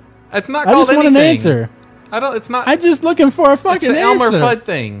called? It's not I called just want an anything. answer. I don't. It's not. I just looking for a it's fucking the Elmer answer. Fudd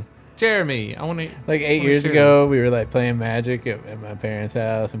thing. Jeremy, I want to. Like 8 years ago, we were like playing Magic at my parents'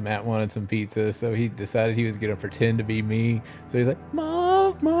 house, and Matt wanted some pizza, so he decided he was gonna pretend to be me. So he's like,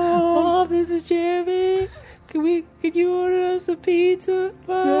 "Mom, this is Jeremy. Can you order us some pizza,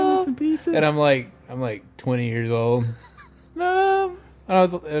 Mom? Some pizza. And I'm like 20 years old, Mom. And I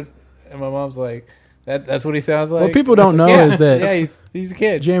was, and my mom's like, that's what he sounds like. What people don't know Yeah. is that yeah, he's a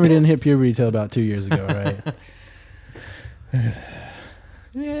kid. Jeremy didn't hit puberty till about 2 years ago, right?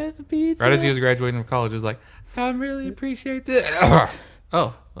 Yeah, some pizza. Right as he was graduating from college, he was like, "I really appreciate this."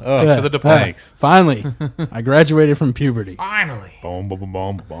 Oh, Yeah. for the diploma. Finally, I graduated from puberty, Finally.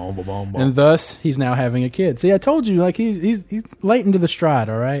 and thus he's now having a kid. See, I told you, like he's late into the stride.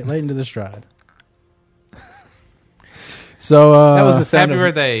 All right, late into the stride. So That was the sound Happy of,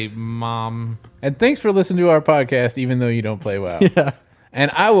 birthday, Mom. And thanks for listening to our podcast, even though you don't play WoW. yeah. And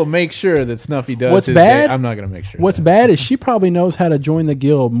I will make sure that Snuffy does. What's his bad? day. I'm not going to make sure. What's bad is she probably knows how to join the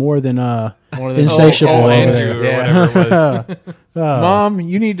guild more than Insatiable Oh, over Andrew there. or whatever it was. Mom,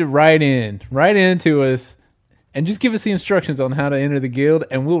 you need to write into us, and just give us the instructions on how to enter the guild,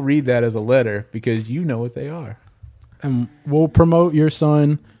 and we'll read that as a letter because you know what they are. And we'll promote your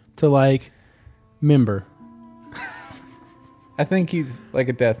son to like member. I think he's like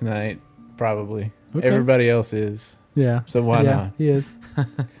a Death Knight, probably. Okay. Everybody else is. Yeah. So why yeah, not? He is.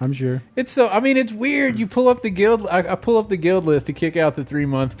 I'm sure. It's so. I mean, it's weird. You pull up the guild. I pull up the guild list to kick out the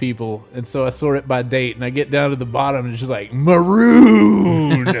 3-month people, and so I sort it by date, and I get down to the bottom, and it's just like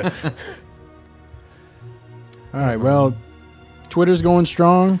maroon. All right. Well, Twitter's going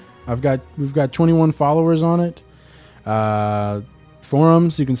strong. We've got 21 followers on it.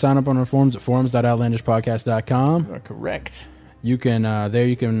 Forums. You can sign up on our forums at forums.outlandishpodcast.com. Correct. You can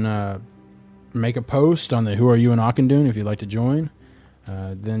you can make a post on the Who Are You in Auchindoun if you'd like to join.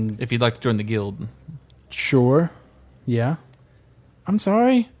 Then If you'd like to join the guild. sure, yeah. I'm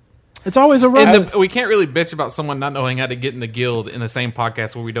sorry. It's always a And rush. we can't really bitch about someone not knowing how to get in the guild in the same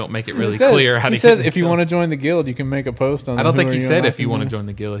podcast where we don't make it really He says- clear how to he get says in the if you guild. want to join the guild, you can make a post on. I don't Who think Are he You said in if you want to Auchindoun. join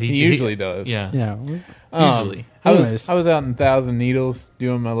the guild. He usually does. Yeah. yeah. Usually. I Anyways. was out in Thousand Needles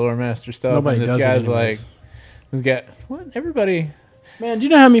doing my lore master stuff. Nobody and this does it guy's anyways. like, this guy, what? Everybody, Man, do you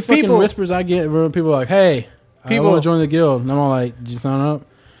know how many fucking People- whispers I get where people are like, "Hey, I want to join the guild," and I'm all like, "Did you sign up?"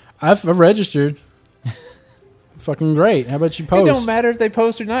 I've registered. Fucking great. How about you post? it don't matter if they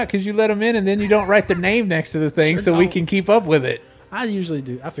post or not because you let them in and then you don't write their name next to the thing Sure so we don't. can keep up with it. I usually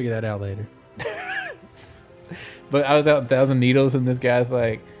do. I figure that out later. But I was out in Thousand Needles and this guy's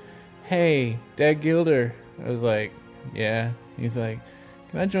like, "Hey, Dad Gilder." I was like, "Yeah." He's like,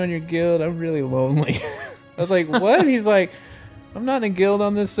 "Can I join your guild? I'm really lonely." I was like, "What?" He's like, "I'm not in a guild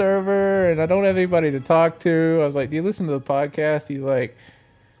on this server and I don't have anybody to talk to." I was like, "Do you listen to the podcast?" He's like,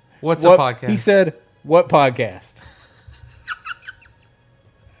 What's "What?" a podcast? He said, "What podcast?"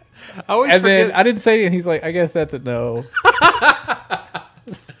 I always And forget. then I didn't say anything. He's like, "I guess that's a no."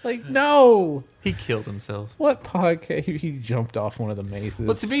 Like, no. He killed himself. What podcast? He jumped off one of the maces.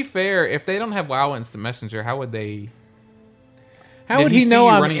 But to be fair, if they don't have WoW Instant Messenger, how would they? How Did would he he see know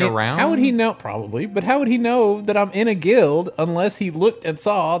you I'm running in, around? How would he know? Probably, but how would he know that I'm in a guild unless he looked and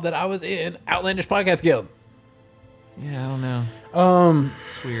saw that I was in Outlandish Podcast Guild? Yeah, I don't know.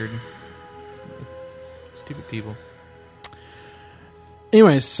 It's weird. Stupid people.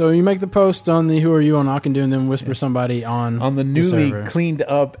 Anyways, so you make the post on the Who Are You on Auchindoun, and then whisper somebody on the newly server. cleaned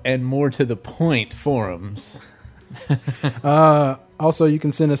up and more to the point forums. On Also, you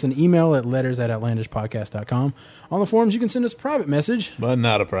can send us an email at letters@outlandishpodcast.com. On the forums, you can send us a private message. But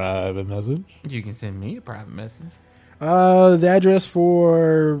not a private message. You can send me a private message. The address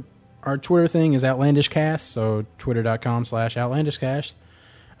for our Twitter thing is OutlandishCast, so twitter.com/OutlandishCast.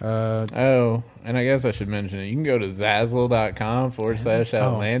 And I guess I should mention it. You can go to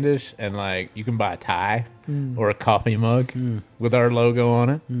Zazzle.com/Outlandish and like you can buy a tie or a coffee mug with our logo on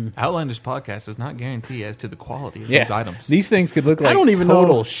it. Outlandish Podcast does not guarantee as to the quality of Yeah. these items. These things could look like I don't even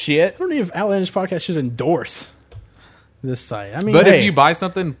total know. shit. I don't know if Outlandish Podcast should endorse this site. I mean, But hey, if you buy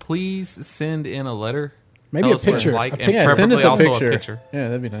something, please send in a letter. Maybe Tell a us what it's picture. like, A and Yeah, send preferably us a also picture. a picture. Yeah,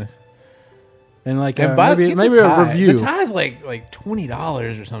 that'd be nice. and like And get maybe the a tie. review. The tie's like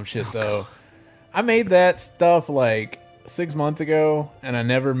 $20 or some shit though. I made that stuff like 6 months ago, and I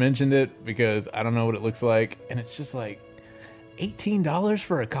never mentioned it because I don't know what it looks like, and it's just like $18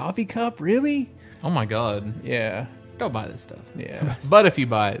 for a coffee cup. Really? Oh my god! Yeah, Don't buy this stuff. yeah. But if you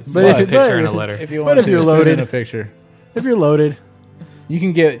buy it, But send if a you- picture and a but- letter. If you But want if to, you're send in loaded- a picture. If you're loaded, You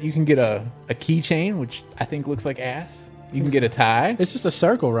can get a keychain, which I think looks like ass. You can get a tie. it's just a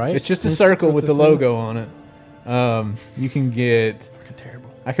circle, right? It's just a circle with the thing. logo on it. You can get. Fucking terrible.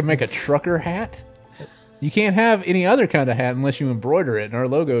 I can make a trucker hat. You can't have any other kind of hat unless you embroider it, and our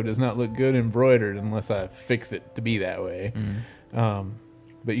logo does not look good embroidered unless I fix it to be that way.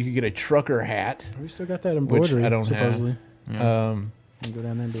 But you can get a trucker hat. We still got that embroidery. I don't have. supposedly. Um, You can go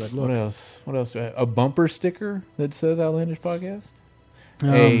down there and be like, what look. else? What else do I have? A bumper sticker that says Outlandish Podcast.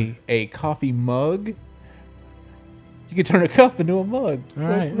 Um, A coffee mug. You could turn a cup into a mug. All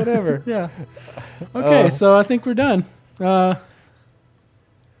right. Whatever. Yeah. Okay, so I think we're done.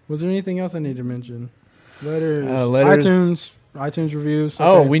 Was there anything else I need to mention? Letters. iTunes reviews.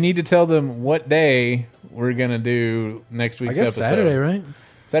 Oh, okay. we need to tell them what day we're gonna do next I week's guess episode. Saturday, right?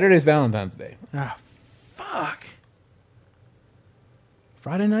 Saturday's Valentine's Day. Ah, fuck.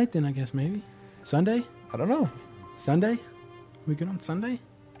 Friday night, then I guess maybe. Sunday? I don't know. Sunday? We good on Sunday?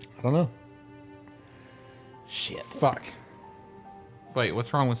 I don't know. Shit. Fuck. Wait,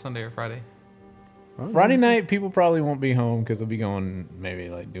 what's wrong with Sunday or Friday? Friday night, people probably won't be home because they'll be going maybe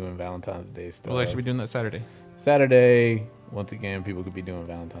like doing Valentine's Day stuff. Well, they should be doing that Saturday. Saturday, once again, people could be doing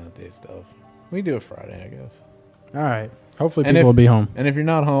Valentine's Day stuff. We do it Friday, I guess. All right. Hopefully And people will be home. And if you're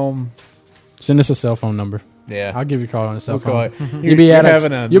not home, Send us a cell phone number. yeah, I'll give you a call on a cell we'll call phone. it. You'll be at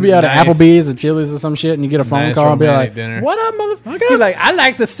having a you'll be out nice- at Applebee's or Chili's or some shit, and you get a phone nice call and be romantic like, dinner. "What up, motherfucker?" You're like, I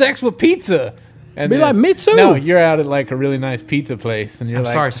like the sex with pizza. And Be then- like, "Me too." No, you're out at like a really nice pizza place, and you're I'm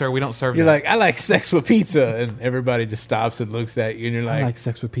like, sorry, sir. We don't serve You're that. like, I like sex with pizza, and everybody just stops and looks at you, and you're I like, like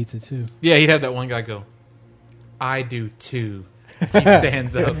sex with pizza too. Yeah, he'd have that one guy go, I do too. He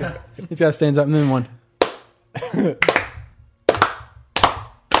stands up. This guy stands up and then one.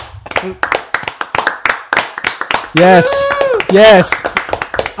 Yes, yes.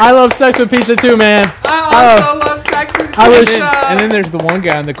 I love sex with pizza too, man. I also love sex with I wish- and then there's the one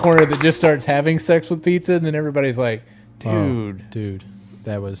guy in the corner that just starts having sex with pizza, and then everybody's like, dude, Dude,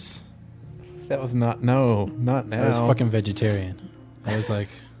 that was that was not now. that was fucking vegetarian. I was like,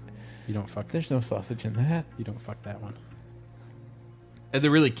 you don't fuck. There's no sausage in that. You don't fuck that one. And the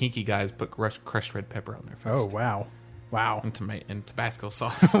really kinky guys put crushed red pepper on there Oh first. wow, wow, And tomato and Tabasco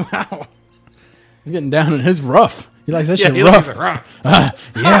sauce. wow. He's getting down in his rough. He likes that Yeah, shit he rough. likes it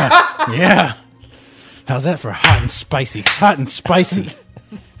rough. Yeah, yeah. How's that for hot and spicy? Hot and spicy.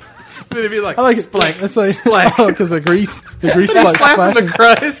 It'd be like, I like it. splack, That's like splack. because the grease like Slapping splashing. the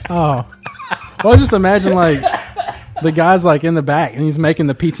crust. Oh, well, just imagine like the guy's like in the back and he's making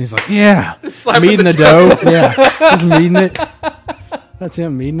the pizza. He's like, yeah, Slapping kneading the dough. Yeah, he's kneading it. That's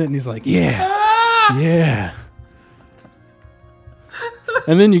him kneading it, and he's like, yeah, yeah.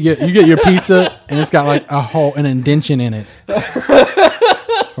 And then you get your pizza, and it's got like an indention in it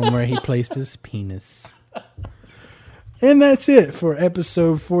from where he placed his penis. And that's it for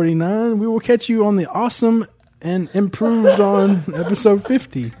episode 49. We will catch you on the awesome and improved on episode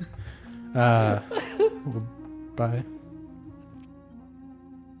 50. Bye.